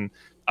it. And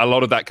a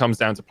lot of that comes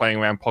down to playing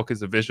around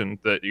pockets of vision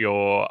that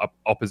your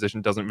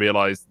opposition doesn't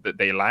realize that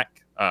they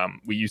lack.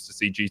 We used to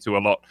see G2 a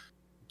lot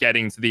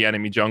getting to the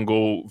enemy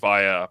jungle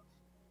via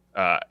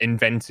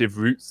inventive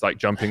routes, like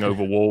jumping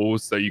over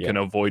walls so you can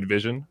avoid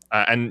vision.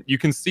 And you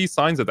can see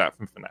signs of that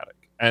from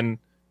Fnatic. And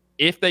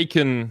if they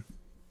can...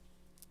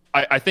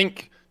 I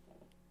think...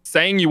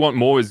 saying you want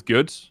more is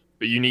good,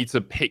 but you need to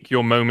pick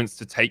your moments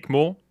to take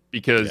more,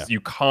 because you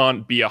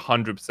can't be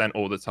 100%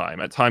 all the time.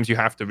 At times you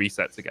have to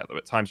reset together.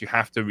 At times you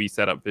have to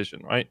reset up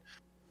vision, right?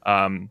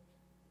 And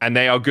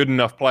they are good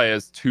enough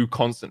players to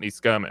constantly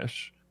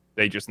skirmish.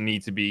 They just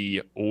need to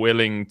be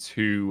willing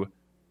to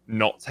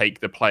not take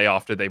the play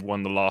after they've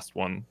won the last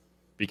one.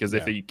 Because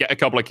if you get a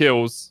couple of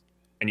kills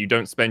and you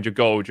don't spend your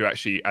gold, you're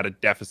actually at a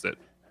deficit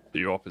to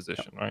your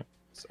opposition, right?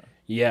 So.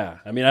 Yeah,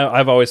 I mean,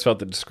 I've always felt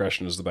that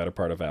discretion is the better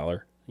part of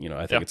valor. You know,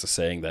 I think it's a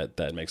saying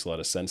that makes a lot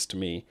of sense to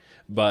me.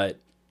 But,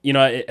 you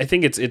know, I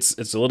think it's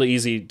a little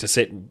easy to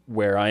sit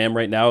where I am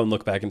right now and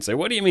look back and say,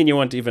 what do you mean you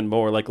want even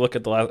more? Like, look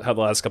at how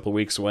the last couple of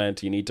weeks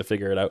went. You need to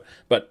figure it out.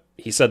 But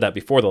he said that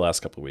before the last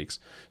couple of weeks.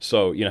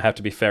 So, you know, have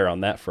to be fair on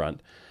that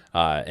front.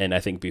 And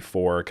I think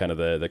before kind of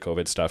the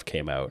COVID stuff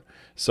came out.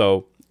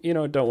 So, you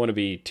know, don't want to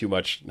be too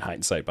much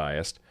hindsight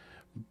biased.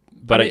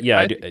 But I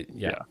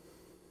mean,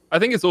 I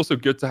think it's also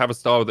good to have a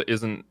style that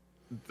isn't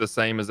the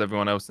same as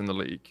everyone else in the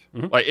league.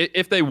 Like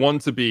if they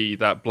want to be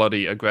that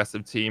bloody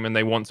aggressive team and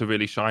they want to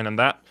really shine on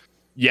that,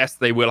 yes,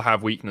 they will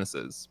have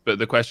weaknesses. But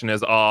the question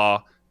is,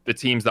 are the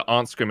teams that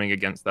aren't scrimming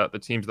against that, the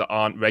teams that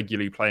aren't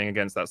regularly playing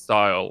against that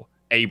style,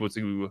 able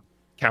to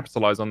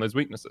capitalize on those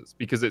weaknesses?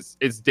 Because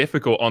it's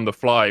difficult on the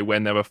fly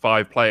when there are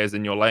 5 players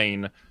in your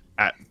lane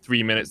at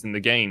 3 minutes in the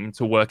game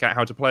to work out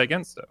how to play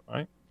against it,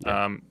 right?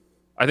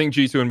 I think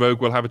G2 and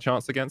Rogue will have a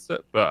chance against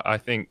it, but I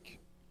think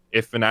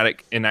if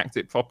Fnatic enact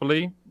it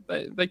properly,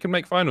 they can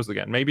make finals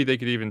again. Maybe they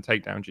could even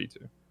take down G2.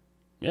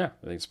 Yeah,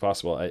 I think it's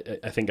possible.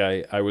 I think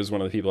I was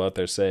one of the people out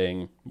there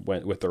saying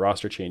with the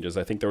roster changes,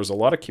 I think there was a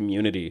lot of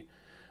community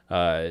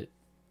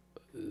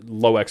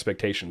low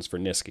expectations for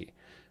Nisqy.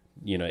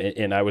 You know,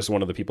 and I was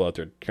one of the people out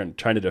there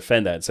trying to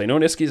defend that and say, no,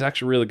 Nisqy's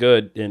actually really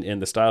good in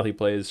the style he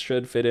plays,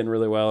 should fit in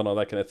really well and all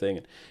that kind of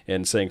thing.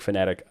 And saying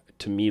Fnatic,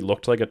 to me,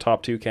 looked like a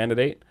top 2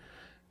 candidate.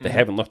 They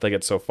haven't looked like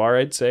it so far,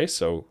 I'd say.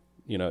 So,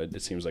 you know,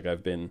 it seems like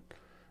I've been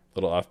a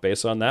little off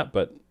base on that.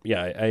 But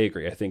yeah, I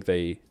agree. I think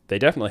they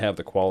definitely have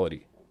the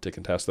quality to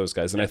contest those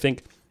guys. And I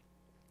think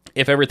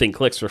if everything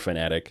clicks for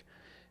Fnatic,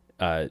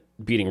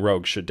 beating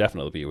Rogue should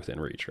definitely be within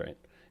reach, right?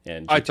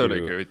 And I G2,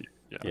 totally agree with you.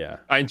 yeah.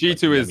 And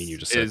G2 you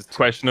just is said.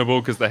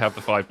 questionable because they have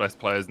the 5 best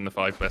players in the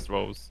 5 best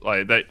roles.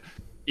 Like they,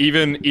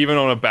 even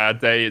on a bad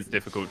day, it's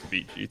difficult to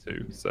beat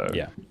G2. So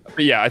Yeah.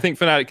 but yeah, I think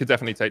Fnatic could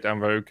definitely take down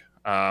Rogue.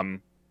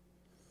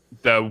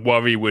 The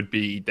worry would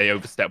be they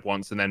overstep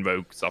once and then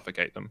Rogue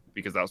suffocate them,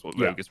 because that's what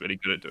Rogue is really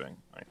good at doing.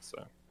 Right.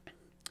 So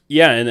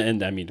yeah,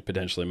 and I mean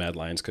potentially Mad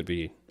Lions could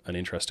be an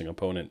interesting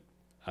opponent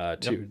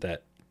too.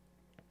 That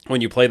when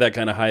you play that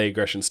kind of high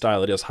aggression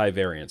style, it is high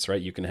variance,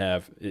 right? You can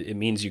have, it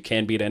means you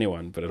can beat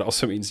anyone, but it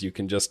also means you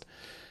can just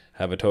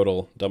have a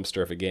total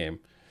dumpster of a game,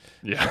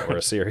 or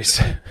a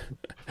series.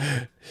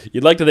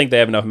 You'd like to think they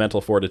have enough mental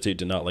fortitude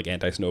to not like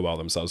anti-snowball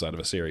themselves out of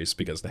a series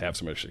because they have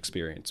so much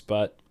experience,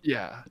 but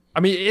yeah, I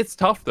mean it's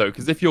tough though,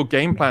 because if your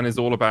game plan is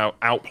all about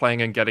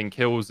outplaying and getting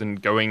kills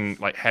and going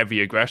like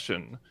heavy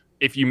aggression,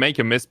 if you make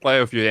a misplay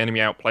or if your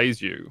enemy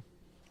outplays you,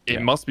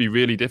 it must be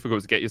really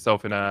difficult to get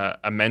yourself in a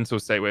mental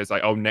state where it's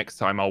like, oh, next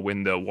time I'll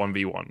win the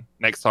 1v1.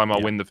 Next time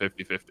I'll win the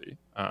 50-50.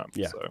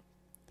 So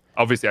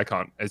obviously I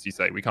can't, as you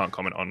say, we can't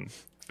comment on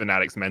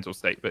Fnatic's mental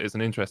state, but it's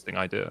an interesting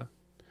idea.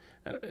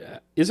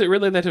 Is it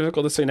really that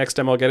difficult to say next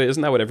time I'll get it?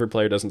 Isn't that what every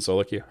player does in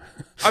solo queue?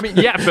 I mean,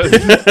 yeah, but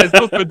there's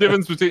also a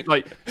difference between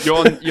like you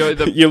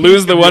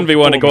lose the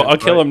 1v1 and go, I'll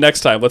kill him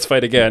next time. Let's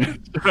fight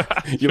again.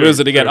 You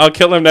lose it again. I'll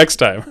kill him next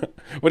time.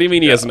 What do you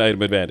mean he has an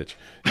item advantage?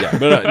 Yeah,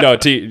 but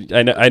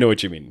I know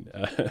what you mean.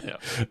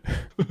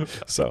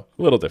 So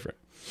a little different.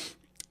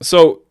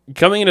 So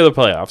coming into the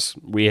playoffs,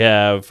 we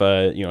have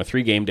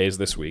 3 game days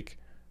this week.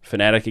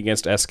 Fnatic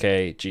against SK,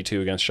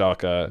 G2 against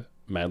Schalke,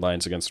 Mad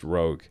Lions against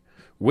Rogue.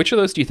 Which of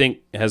those do you think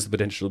has the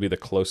potential to be the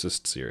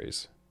closest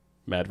series?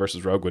 Mad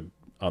versus Rogue would,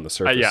 on the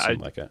surface, seem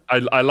like it.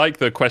 I like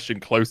the question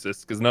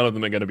closest, because none of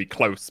them are going to be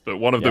close, but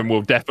one of them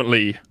will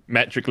definitely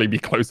metrically be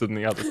closer than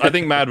the others. I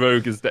think Mad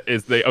Rogue is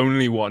the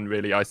only one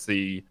really I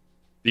see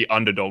the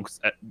underdogs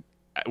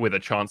with a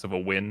chance of a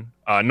win,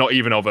 not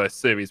even of a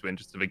series win,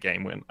 just of a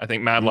game win. I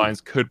think Mad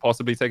Lions could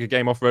possibly take a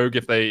game off Rogue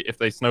if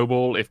they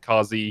snowball, if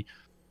Kazi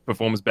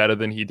performs better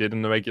than he did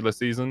in the regular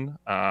season.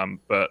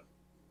 But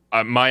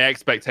my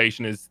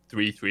expectation is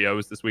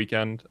 3-3-0s this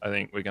weekend. I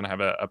think we're going to have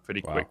a pretty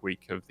quick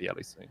week of the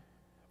LEC.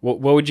 What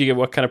would you give?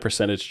 What kind of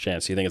percentage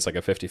chance? Do you think it's like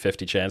a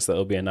 50-50 chance that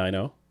it'll be a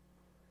 9-0?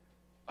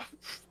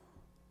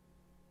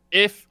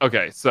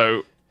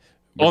 So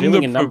on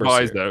the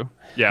proviso,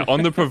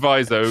 on the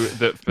proviso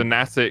that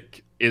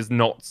Fnatic is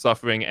not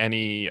suffering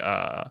any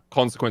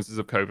consequences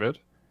of COVID,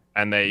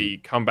 and they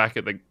come back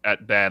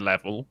at their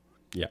level,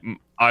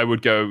 I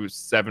would go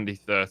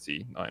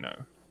 70-30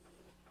 9-0.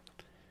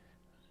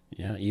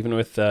 Yeah, even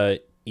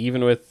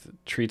with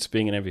Treats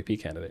being an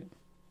MVP candidate.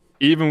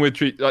 Even with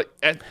Treats, like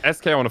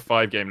SK on a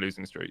 5-game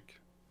losing streak,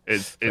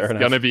 it's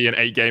going to be an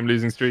 8-game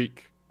losing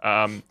streak.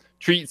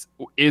 Treats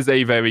is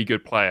a very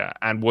good player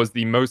and was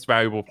the most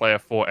valuable player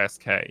for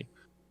SK,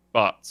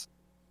 but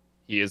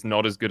he is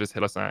not as good as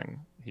Hylissang.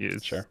 He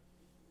is so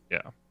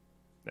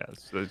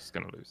they're just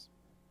going to lose.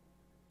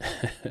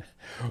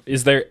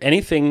 Is there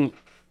anything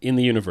in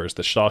the universe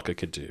that Schalke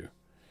could do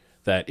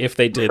that if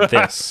they did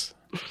this?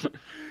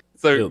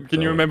 So,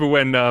 can you remember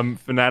when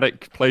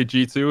Fnatic played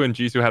G2 and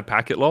G2 had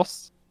packet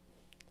loss?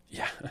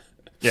 Yeah.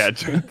 Yeah.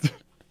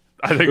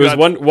 I think it was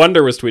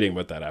Wonder was tweeting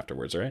about that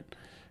afterwards, right?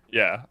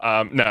 Yeah.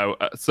 No.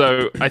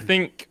 So, I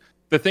think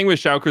the thing with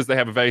Schalke is they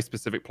have a very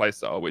specific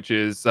playstyle, which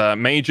is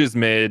mages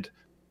mid,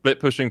 split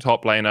pushing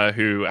top laner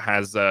who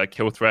has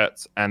kill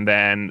threats, and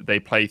then they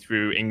play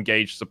through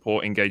engage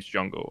support, engage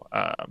jungle.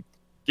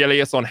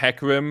 Gilius on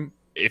Hecarim,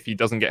 if he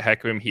doesn't get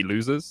Hecarim, he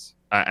loses.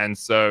 And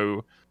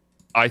so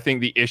I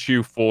think the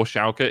issue for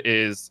Schalke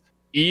is,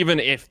 even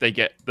if they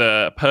get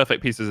the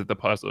perfect pieces of the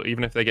puzzle,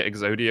 even if they get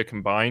Exodia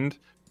combined,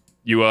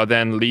 you are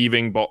then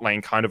leaving bot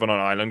lane kind of on an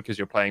island because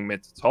you're playing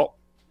mid to top.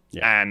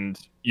 Yeah. And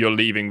you're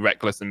leaving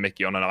Reckless and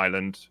Mickey on an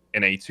island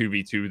in a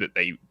 2v2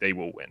 that they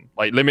will win.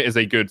 Like, Limit is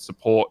a good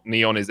support.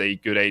 Neon is a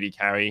good AD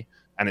carry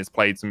and has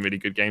played some really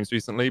good games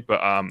recently, but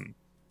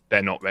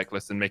they're not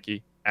Reckless and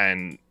Mickey.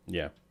 And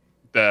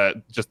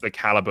the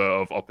caliber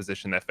of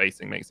opposition they're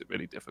facing makes it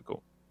really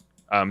difficult.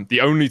 The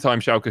only time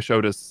Schalke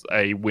showed us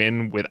a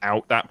win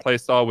without that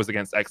playstyle was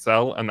against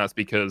XL, and that's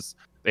because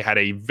they had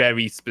a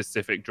very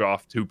specific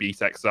draft to beat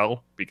XL,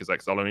 because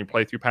XL only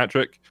played through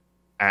Patrick.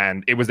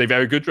 And it was a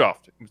very good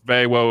draft. It was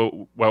very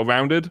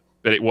well-rounded,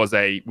 but it was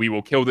we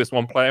will kill this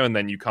one player and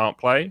then you can't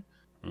play.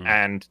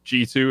 And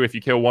G2, if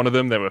you kill one of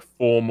them, there were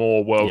 4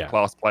 more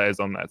world-class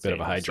players on that team. Bit of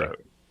a Hydra. So,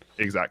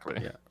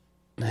 exactly.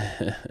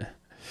 Yeah.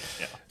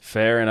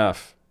 Fair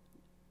enough.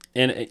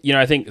 And,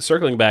 I think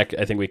circling back,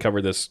 I think we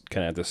covered this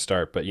kind of at the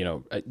start, but,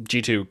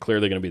 G2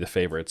 clearly going to be the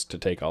favorites to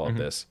take all of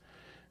this.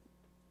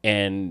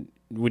 And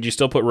would you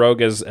still put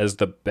Rogue as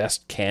the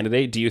best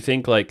candidate? Do you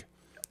think, like,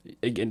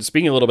 again,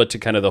 speaking a little bit to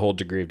kind of the whole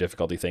degree of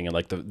difficulty thing and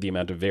like the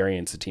amount of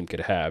variance a team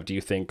could have, do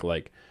you think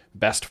like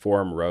best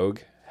form Rogue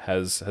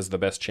has the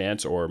best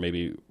chance, or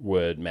maybe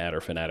would Mad or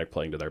Fnatic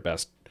playing to their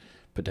best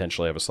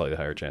potentially have a slightly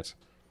higher chance?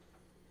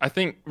 I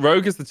think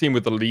Rogue is the team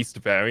with the least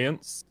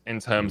variance in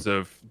terms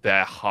of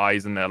their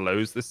highs and their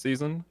lows this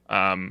season.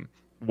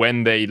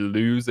 When they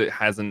lose, it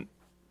hasn't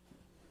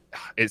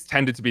it's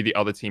tended to be the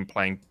other team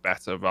playing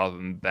better rather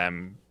than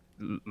them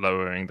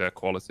lowering their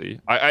quality.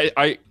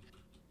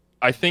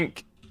 I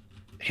think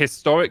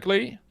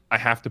historically, I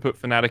have to put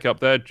Fnatic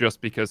up there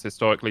just because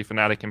historically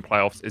Fnatic in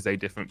playoffs is a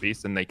different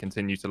beast and they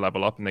continue to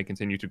level up and they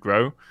continue to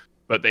grow,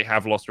 but they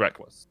have lost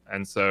Reckless.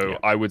 And so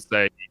I would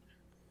say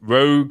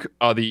Rogue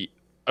are the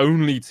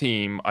only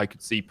team I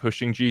could see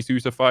pushing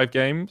G2 to 5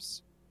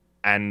 games,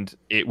 and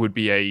it would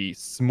be a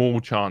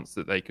small chance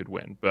that they could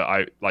win. But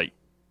I like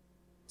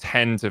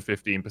 10 to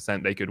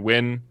 15% they could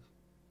win,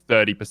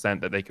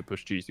 30% that they could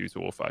push G2 to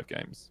all 5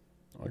 games.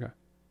 Okay.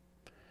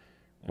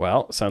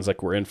 Well, sounds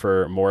like we're in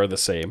for more of the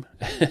same.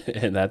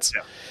 And that's,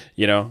 if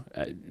you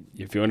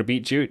want to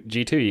beat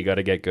G2, you got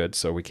to get good.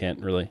 So we can't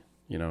really,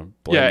 blame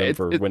them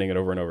for winning it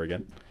over and over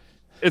again.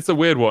 It's a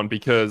weird one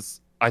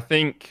because I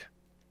think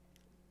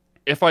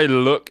if I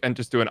look and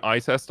just do an eye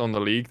test on the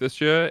league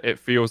this year, it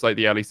feels like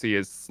the LEC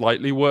is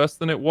slightly worse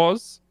than it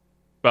was.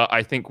 But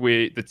I think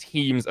the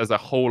teams as a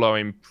whole are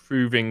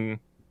improving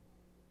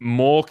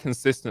more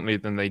consistently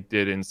than they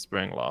did in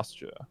spring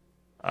last year.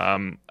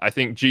 I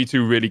think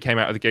G2 really came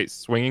out of the gate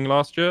swinging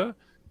last year,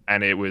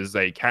 and it was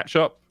a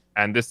catch-up.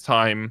 And this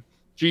time,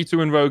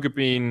 G2 and Rogue have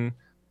been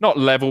not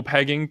level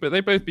pegging, but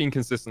they've both been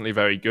consistently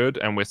very good.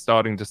 And we're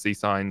starting to see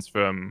signs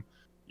from,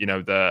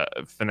 the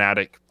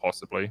Fnatic,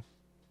 possibly,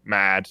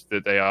 Mad,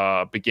 that they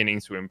are beginning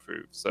to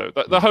improve. So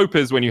the hope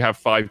is when you have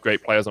 5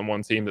 great players on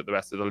one team that the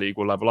rest of the league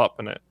will level up,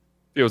 and it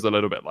feels a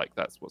little bit like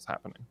that's what's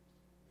happening.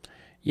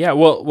 Yeah,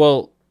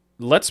 well,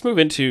 let's move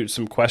into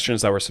some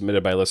questions that were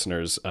submitted by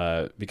listeners,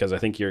 because I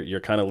think you're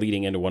kind of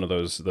leading into one of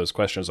those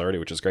questions already,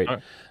 which is great.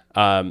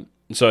 Right.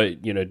 So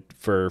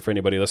for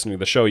anybody listening to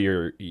the show,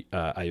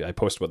 I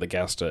post about the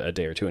guest a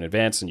day or two in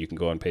advance, and you can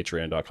go on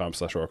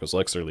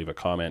patreon.com/oracleselixir, leave a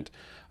comment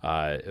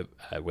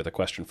with a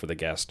question for the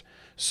guest.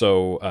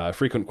 So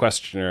frequent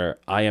questioner,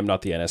 I am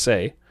not the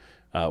NSA,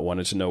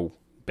 wanted to know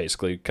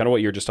basically kind of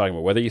what you're just talking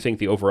about, whether you think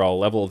the overall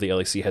level of the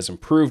LEC has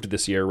improved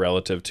this year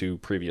relative to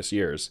previous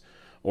years.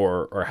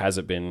 Or has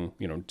it been,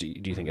 do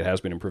you think it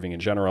has been improving in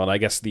general? And I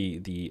guess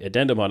the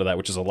addendum onto that,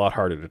 which is a lot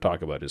harder to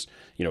talk about, is,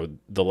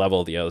 the level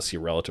of the LEC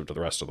relative to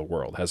the rest of the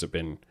world. Has it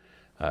been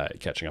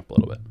catching up a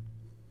little bit?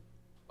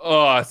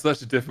 Oh, it's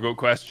such a difficult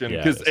question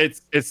because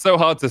it's so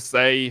hard to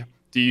say.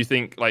 Do you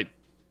think,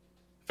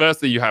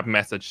 firstly, you have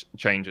message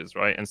changes,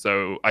 right? And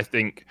so I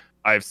think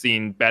I've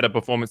seen better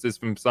performances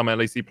from some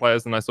LEC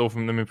players than I saw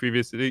from them in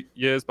previous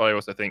years, but I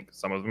also think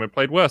some of them have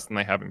played worse than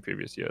they have in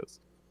previous years.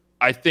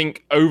 I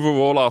think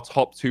overall our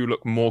top 2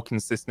 look more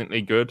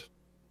consistently good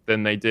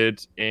than they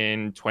did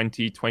in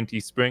 2020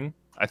 spring.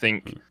 I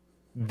think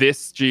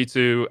this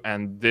G2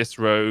 and this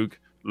Rogue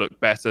look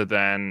better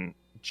than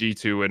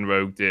G2 and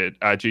Rogue did,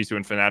 G2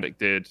 and Fnatic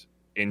did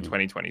in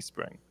 2020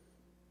 spring.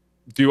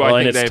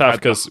 And it's tough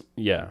because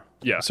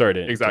sorry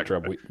to exactly.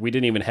 interrupt. We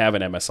didn't even have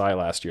an MSI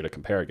last year to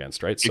compare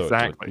against, right? So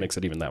it makes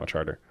it even that much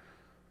harder.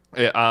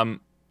 I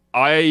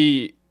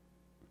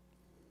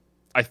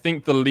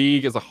think the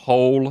league as a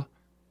whole,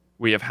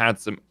 we have had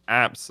some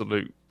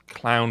absolute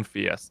clown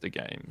fiesta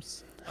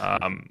games.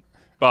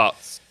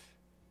 But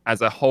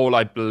as a whole,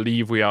 I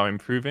believe we are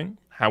improving.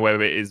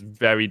 However, it is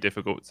very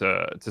difficult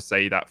to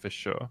say that for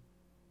sure.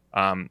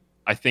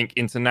 I think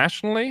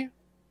internationally,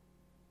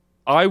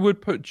 I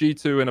would put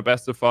G2 in a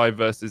best of 5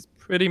 versus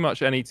pretty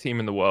much any team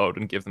in the world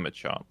and give them a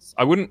chance.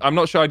 I'm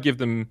not sure I'd give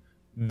them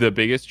the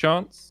biggest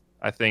chance.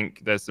 I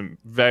think there's some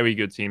very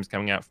good teams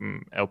coming out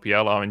from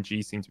LPL.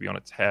 RNG seem to be on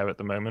a tear at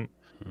the moment.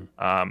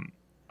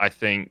 I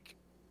think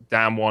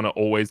Damwon are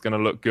always going to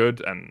look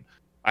good, and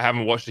I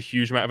haven't watched a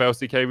huge amount of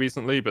LCK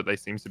recently, but they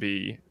seem to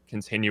be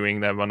continuing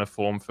their run of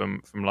form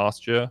from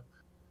last year.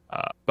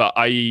 But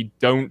I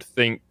don't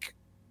think...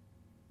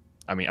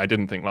 I mean, I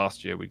didn't think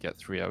last year we'd get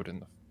 3-0'd in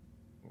the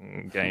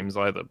games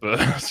either, but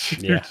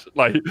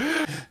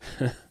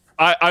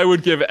I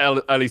would give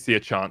LEC a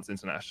chance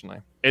internationally.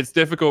 It's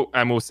difficult,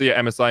 and we'll see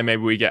at MSI,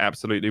 maybe we get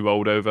absolutely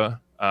rolled over,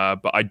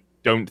 but I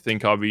don't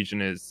think our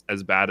region is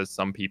as bad as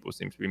some people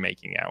seem to be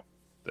making out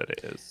that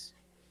it is.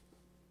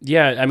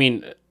 Yeah, I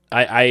mean,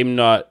 I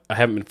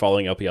haven't been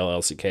following LPL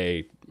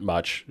LCK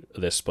much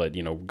this split.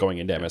 Going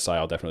into MSI,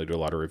 I'll definitely do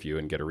a lot of review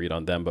and get a read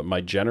on them. But my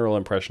general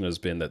impression has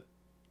been that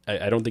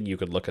I don't think you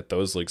could look at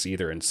those leagues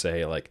either and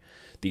say,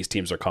 these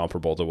teams are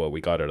comparable to what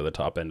we got out of the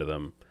top end of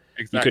them.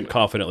 Exactly. You couldn't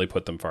confidently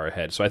put them far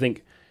ahead. So I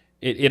think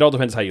it all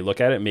depends how you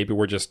look at it. Maybe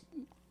we're just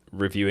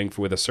reviewing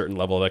with a certain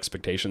level of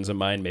expectations in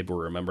mind. Maybe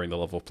we're remembering the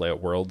level of play at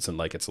Worlds, and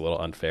it's a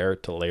little unfair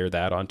to layer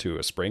that onto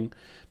a spring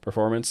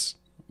performance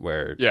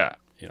where,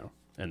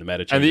 and the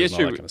meta changes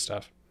and all that kind of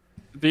stuff.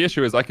 The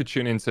issue is I could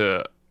tune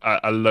into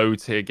a low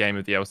tier game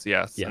of the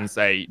LCS and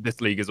say this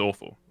league is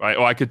awful, right?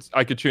 Or I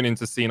could tune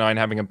into C9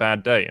 having a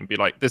bad day and be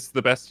like, this is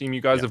the best team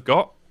you guys have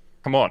got?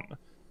 Come on.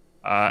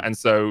 And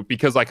so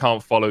because I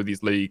can't follow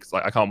these leagues,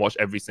 I can't watch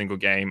every single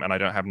game, and I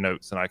don't have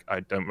notes, and I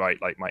don't write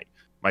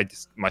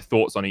my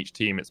thoughts on each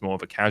team. It's more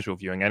of a casual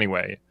viewing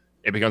anyway.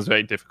 It becomes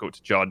very difficult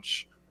to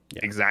judge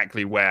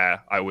exactly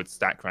where I would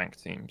stack rank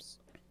teams.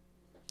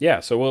 Yeah,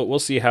 so we'll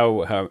see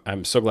how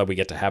I'm so glad we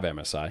get to have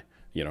MSI.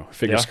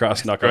 Fingers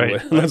crossed, knock on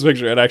great. wood. Let's make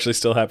sure it actually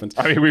still happens.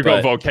 I mean, we've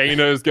got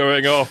volcanoes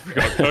going off. We've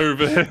got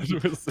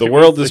COVID. The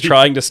world is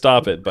trying to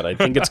stop it, but I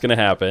think it's going to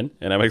happen,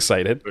 and I'm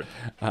excited.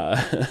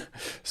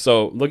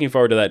 So looking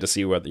forward to that to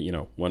see whether,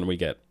 when we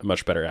get a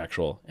much better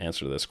actual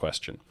answer to this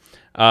question.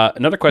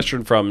 Another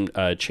question from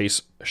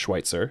Chase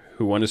Schweitzer,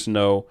 who wanted to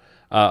know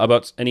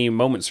about any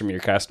moments from your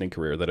casting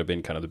career that have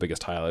been kind of the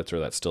biggest highlights or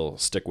that still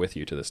stick with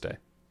you to this day.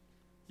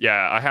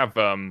 Yeah, I have.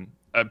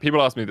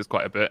 People ask me this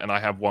quite a bit, and I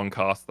have one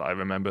cast that I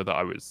remember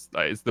that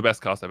it's the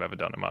best cast I've ever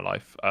done in my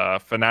life.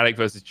 Fnatic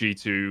versus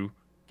G2,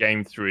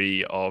 Game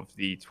 3 of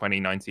the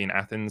 2019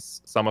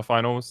 Athens Summer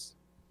Finals.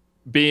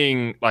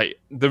 Being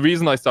the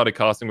reason I started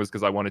casting was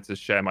because I wanted to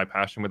share my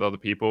passion with other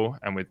people,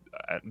 and with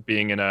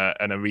being in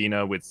an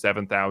arena with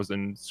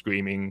 7,000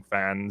 screaming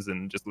fans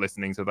and just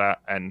listening to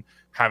that, and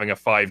having a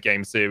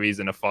 5-game series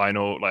in a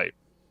final,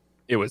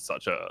 it was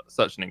such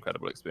an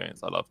incredible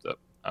experience. I loved it.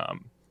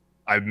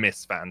 I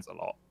miss fans a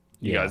lot.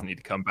 You guys need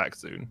to come back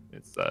soon.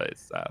 It's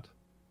sad.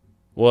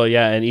 Well,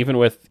 yeah, and even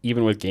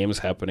with games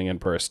happening in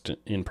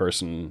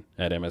person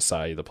at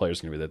MSI, the players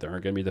are going to be there. There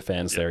aren't going to be the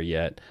fans there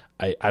yet.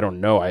 I don't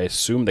know. I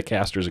assume the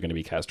casters are going to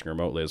be casting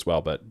remotely as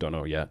well, but don't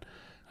know yet.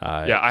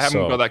 I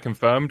haven't got that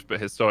confirmed, but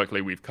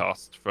historically we've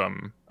cast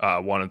from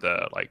one of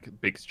the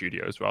big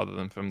studios rather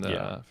than from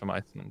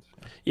Iceland.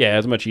 Yeah,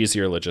 it's much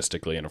easier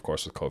logistically, and of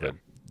course with COVID,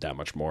 that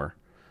much more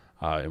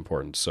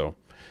important. So,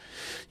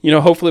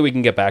 hopefully we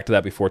can get back to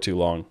that before too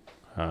long.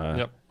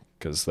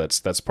 Because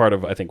that's part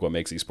of, I think, what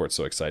makes esports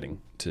so exciting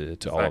to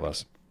all of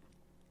us.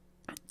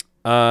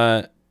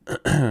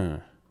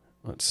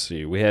 Let's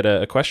see. We had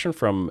a question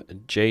from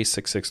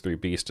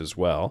J663Beast as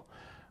well.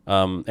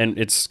 And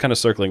it's kind of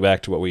circling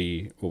back to what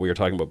we were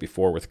talking about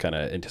before with kind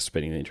of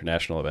anticipating the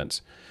international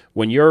events.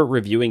 When you're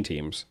reviewing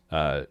teams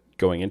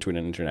going into an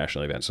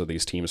international event, so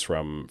these teams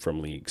from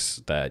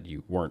leagues that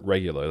you weren't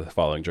regularly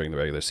following during the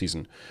regular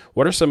season,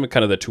 what are some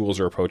kind of the tools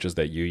or approaches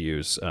that you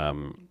use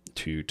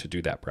to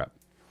do that prep?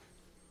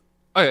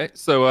 Okay,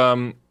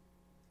 so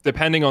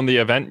depending on the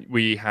event,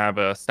 we have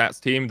a stats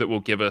team that will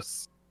give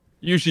us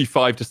usually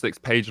 5 to 6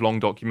 page long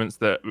documents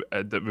that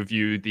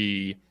review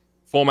the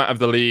format of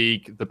the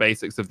league, the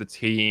basics of the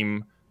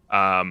team,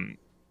 some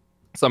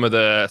of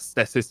the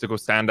statistical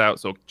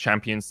standouts or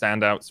champion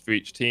standouts for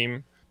each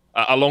team.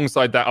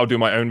 Alongside that, I'll do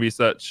my own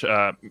research,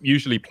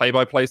 usually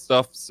play-by-play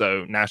stuff.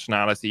 So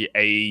nationality,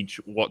 age,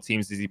 what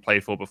teams has he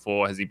played for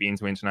before? Has he been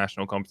to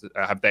international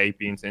have they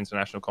been to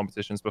international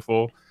competitions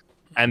before?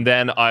 And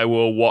then I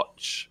will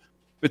watch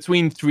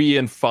between 3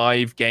 and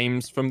 5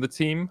 games from the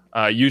team.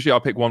 Usually I'll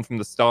pick one from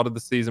the start of the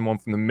season, one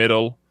from the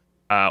middle,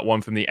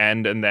 one from the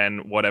end, and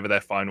then whatever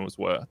their finals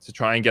were, to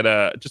try and get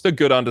just a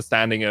good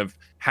understanding of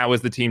how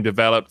has the team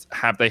developed,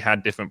 have they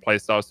had different play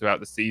styles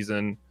throughout the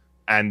season,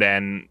 and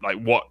then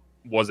what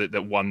was it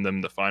that won them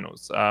the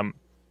finals.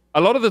 A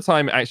lot of the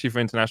time, actually, for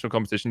international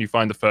competition, you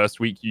find the first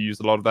week you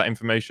use a lot of that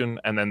information,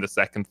 and then the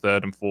second,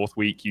 third, and fourth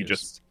week you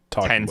just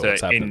tend to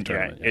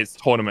it's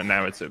tournament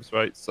narratives,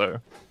 right? So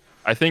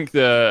I think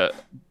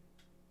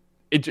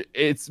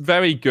it's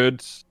very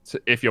good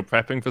if you're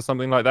prepping for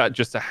something like that,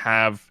 just to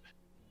have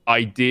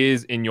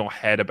ideas in your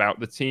head about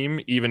the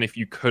team, even if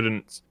you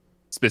couldn't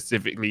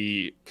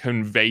specifically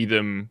convey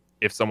them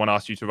if someone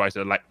asked you to write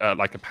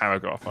a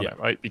paragraph on it,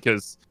 right?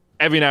 Because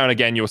every now and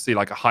again you'll see a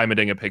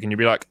Heimerdinger pick and you'll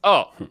be like,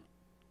 oh,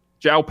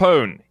 Zhao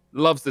Pone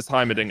loves this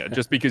Heimerdinger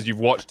just because you've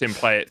watched him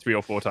play it 3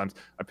 or 4 times.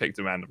 I picked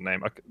a random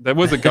name. There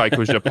was a guy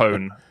called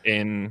Japone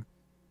can't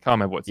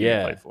remember what team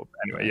he played for. But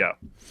anyway, yeah.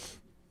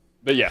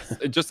 But yeah,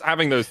 just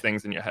having those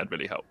things in your head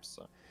really helps.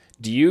 So.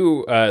 Do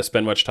you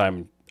spend much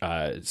time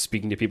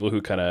speaking to people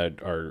who kind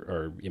of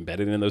are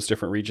embedded in those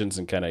different regions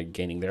and kind of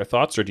gaining their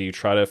thoughts, or do you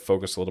try to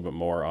focus a little bit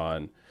more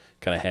on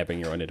kind of having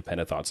your own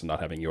independent thoughts and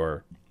not having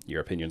your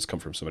opinions come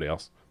from somebody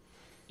else?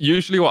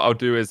 Usually what I'll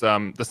do is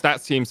the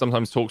stats team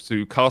sometimes talks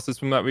to casters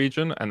from that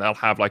region, and they'll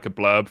have a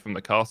blurb from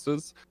the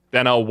casters.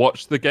 Then I'll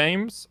watch the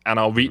games and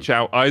I'll reach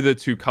out either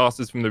to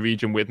casters from the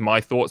region with my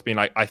thoughts, being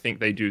like, I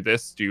think they do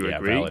this. Do you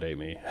agree? Validate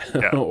me.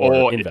 Yeah.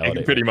 or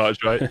invalidate pretty me.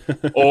 much, right?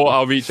 Or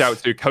I'll reach out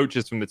to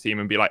coaches from the team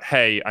and be like,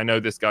 hey, I know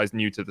this guy's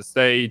new to the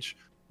stage.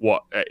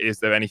 What is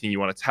there anything you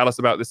want to tell us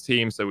about this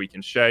team so we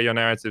can share your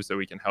narrative, so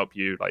we can help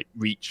you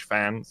reach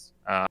fans?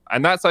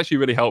 And that's actually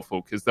really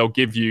helpful because they'll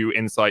give you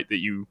insight that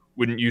you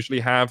wouldn't usually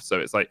have. So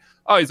it's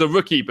oh, he's a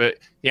rookie, but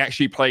he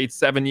actually played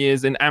 7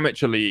 years in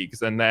amateur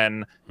leagues and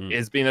then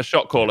has been a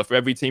shot caller for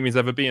every team he's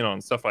ever been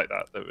on. Stuff like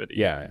that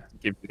really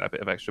gives you that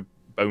bit of extra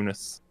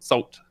bonus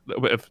salt, a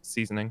little bit of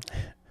seasoning.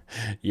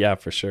 Yeah,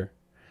 for sure.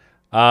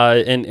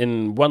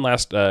 And one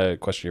last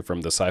question here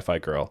from the Sci-Fi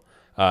Girl.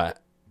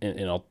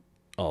 And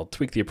I'll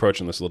tweak the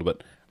approach on this a little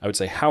bit. I would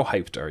say, how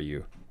hyped are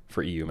you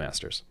for EU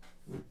Masters?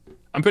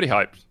 I'm pretty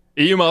hyped.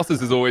 EU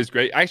Masters is always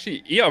great.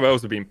 Actually,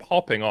 ERLs have been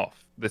popping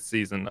off this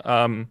season.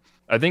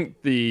 I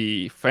think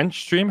the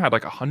French stream had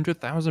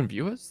 100,000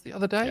 viewers the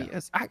other day. Yeah.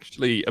 It's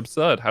actually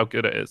absurd how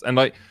good it is.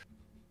 And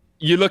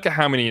you look at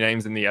how many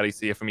names in the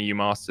LEC are from EU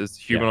Masters.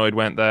 Humanoid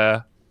went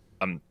there.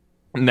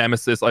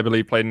 Nemesis, I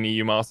believe, played in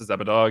EU Masters.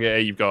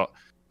 Abadage. You've got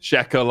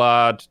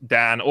Shekelard,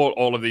 Dan,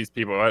 all of these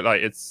people, right?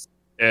 Like it's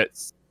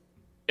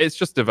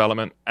just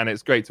development, and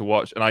it's great to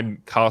watch. And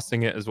I'm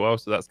casting it as well,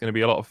 so that's going to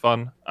be a lot of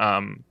fun.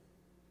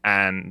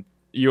 And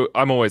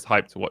I'm always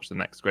hyped to watch the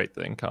next great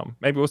thing come.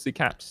 Maybe we'll see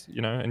Caps,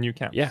 and new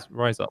Caps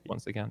rise up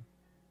once again.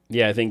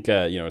 Yeah, I think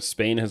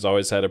Spain has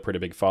always had a pretty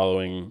big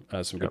following.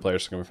 Some good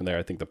players coming from there.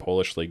 I think the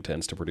Polish league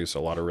tends to produce a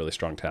lot of really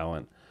strong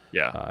talent.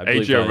 Yeah,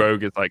 AGO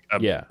Rogue is like a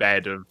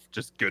bed of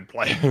just good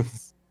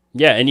players.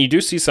 Yeah, and you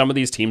do see some of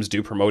these teams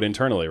do promote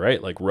internally, right?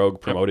 Like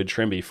Rogue promoted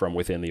Trimby from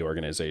within the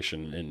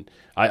organization. And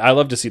I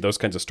love to see those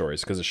kinds of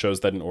stories because it shows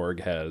that an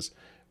org has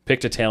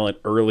picked a talent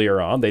earlier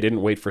on. They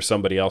didn't wait for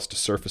somebody else to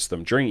surface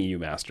them during EU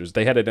Masters.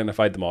 They had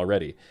identified them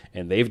already,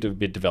 and they've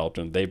been developed,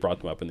 and they brought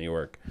them up in the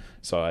org.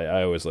 So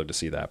I always love to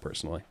see that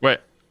personally. Wait,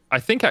 I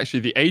think actually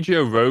the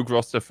AGO Rogue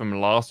roster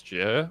from last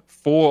year,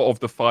 4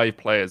 of the 5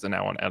 players are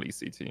now on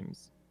LEC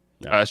teams.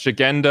 Yeah.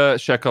 Shigenda,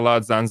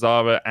 Shekelard,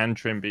 Zanzara, and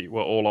Trimby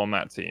were all on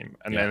that team,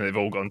 and then they've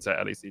all gone to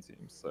LEC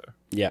teams. So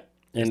yeah,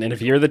 and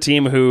if you're the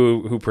team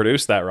who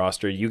produced that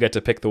roster, you get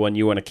to pick the one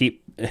you want to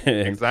keep.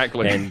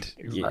 Exactly. And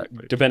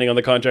depending on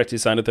the contract you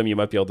signed with them, you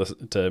might be able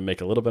to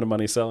make a little bit of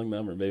money selling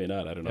them, or maybe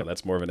not. I don't know.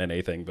 That's more of an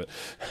NA thing, but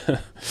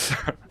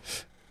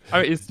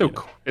I mean,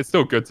 it's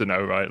still good to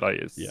know, right? Like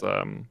it's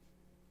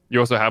you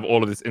also have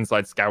all of this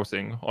inside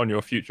scouting on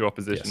your future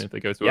opposition if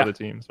they go to other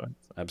teams, right?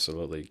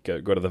 Absolutely.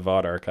 Go to the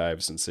VOD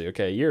archives and see,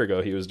 okay, a year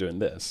ago he was doing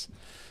this.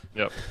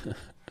 Yep.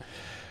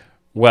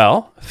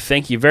 Well,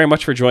 thank you very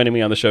much for joining me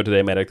on the show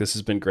today, Medic. This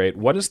has been great.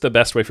 What is the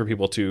best way for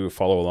people to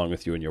follow along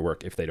with you and your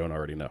work if they don't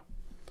already know?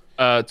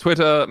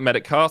 Twitter,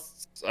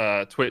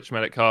 MedicCasts, Twitch,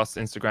 MedicCasts,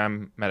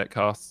 Instagram,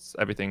 MedicCasts,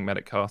 everything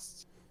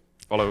MedicCasts.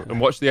 Follow and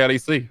watch the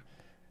LEC.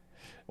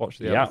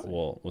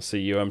 We'll see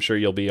you. I'm sure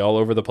you'll be all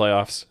over the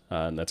playoffs,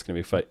 and that's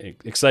going to be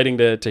exciting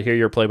to hear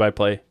your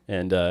play-by-play.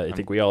 And I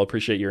think we all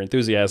appreciate your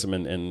enthusiasm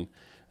and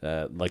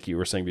like you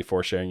were saying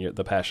before, sharing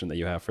the passion that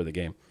you have for the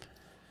game.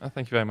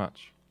 Thank you very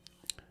much.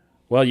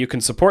 Well, you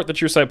can support the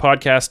TrueSight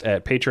podcast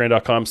at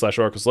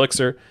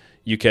patreon.com/OraclesElixir.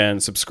 You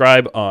can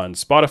subscribe on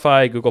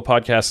Spotify, Google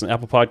Podcasts, and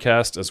Apple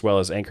Podcasts, as well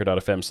as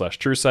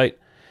anchor.fm/TrueSight.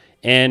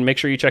 And make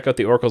sure you check out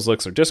the Oracle's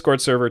Elixir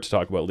Discord server to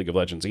talk about League of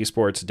Legends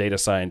esports, data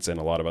science, and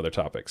a lot of other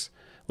topics.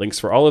 Links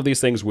for all of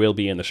these things will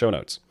be in the show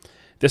notes.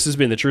 This has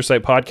been the TrueSight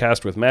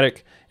Podcast with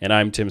Medic, and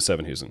I'm Tim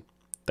Sevenhusen.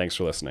 Thanks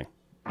for listening.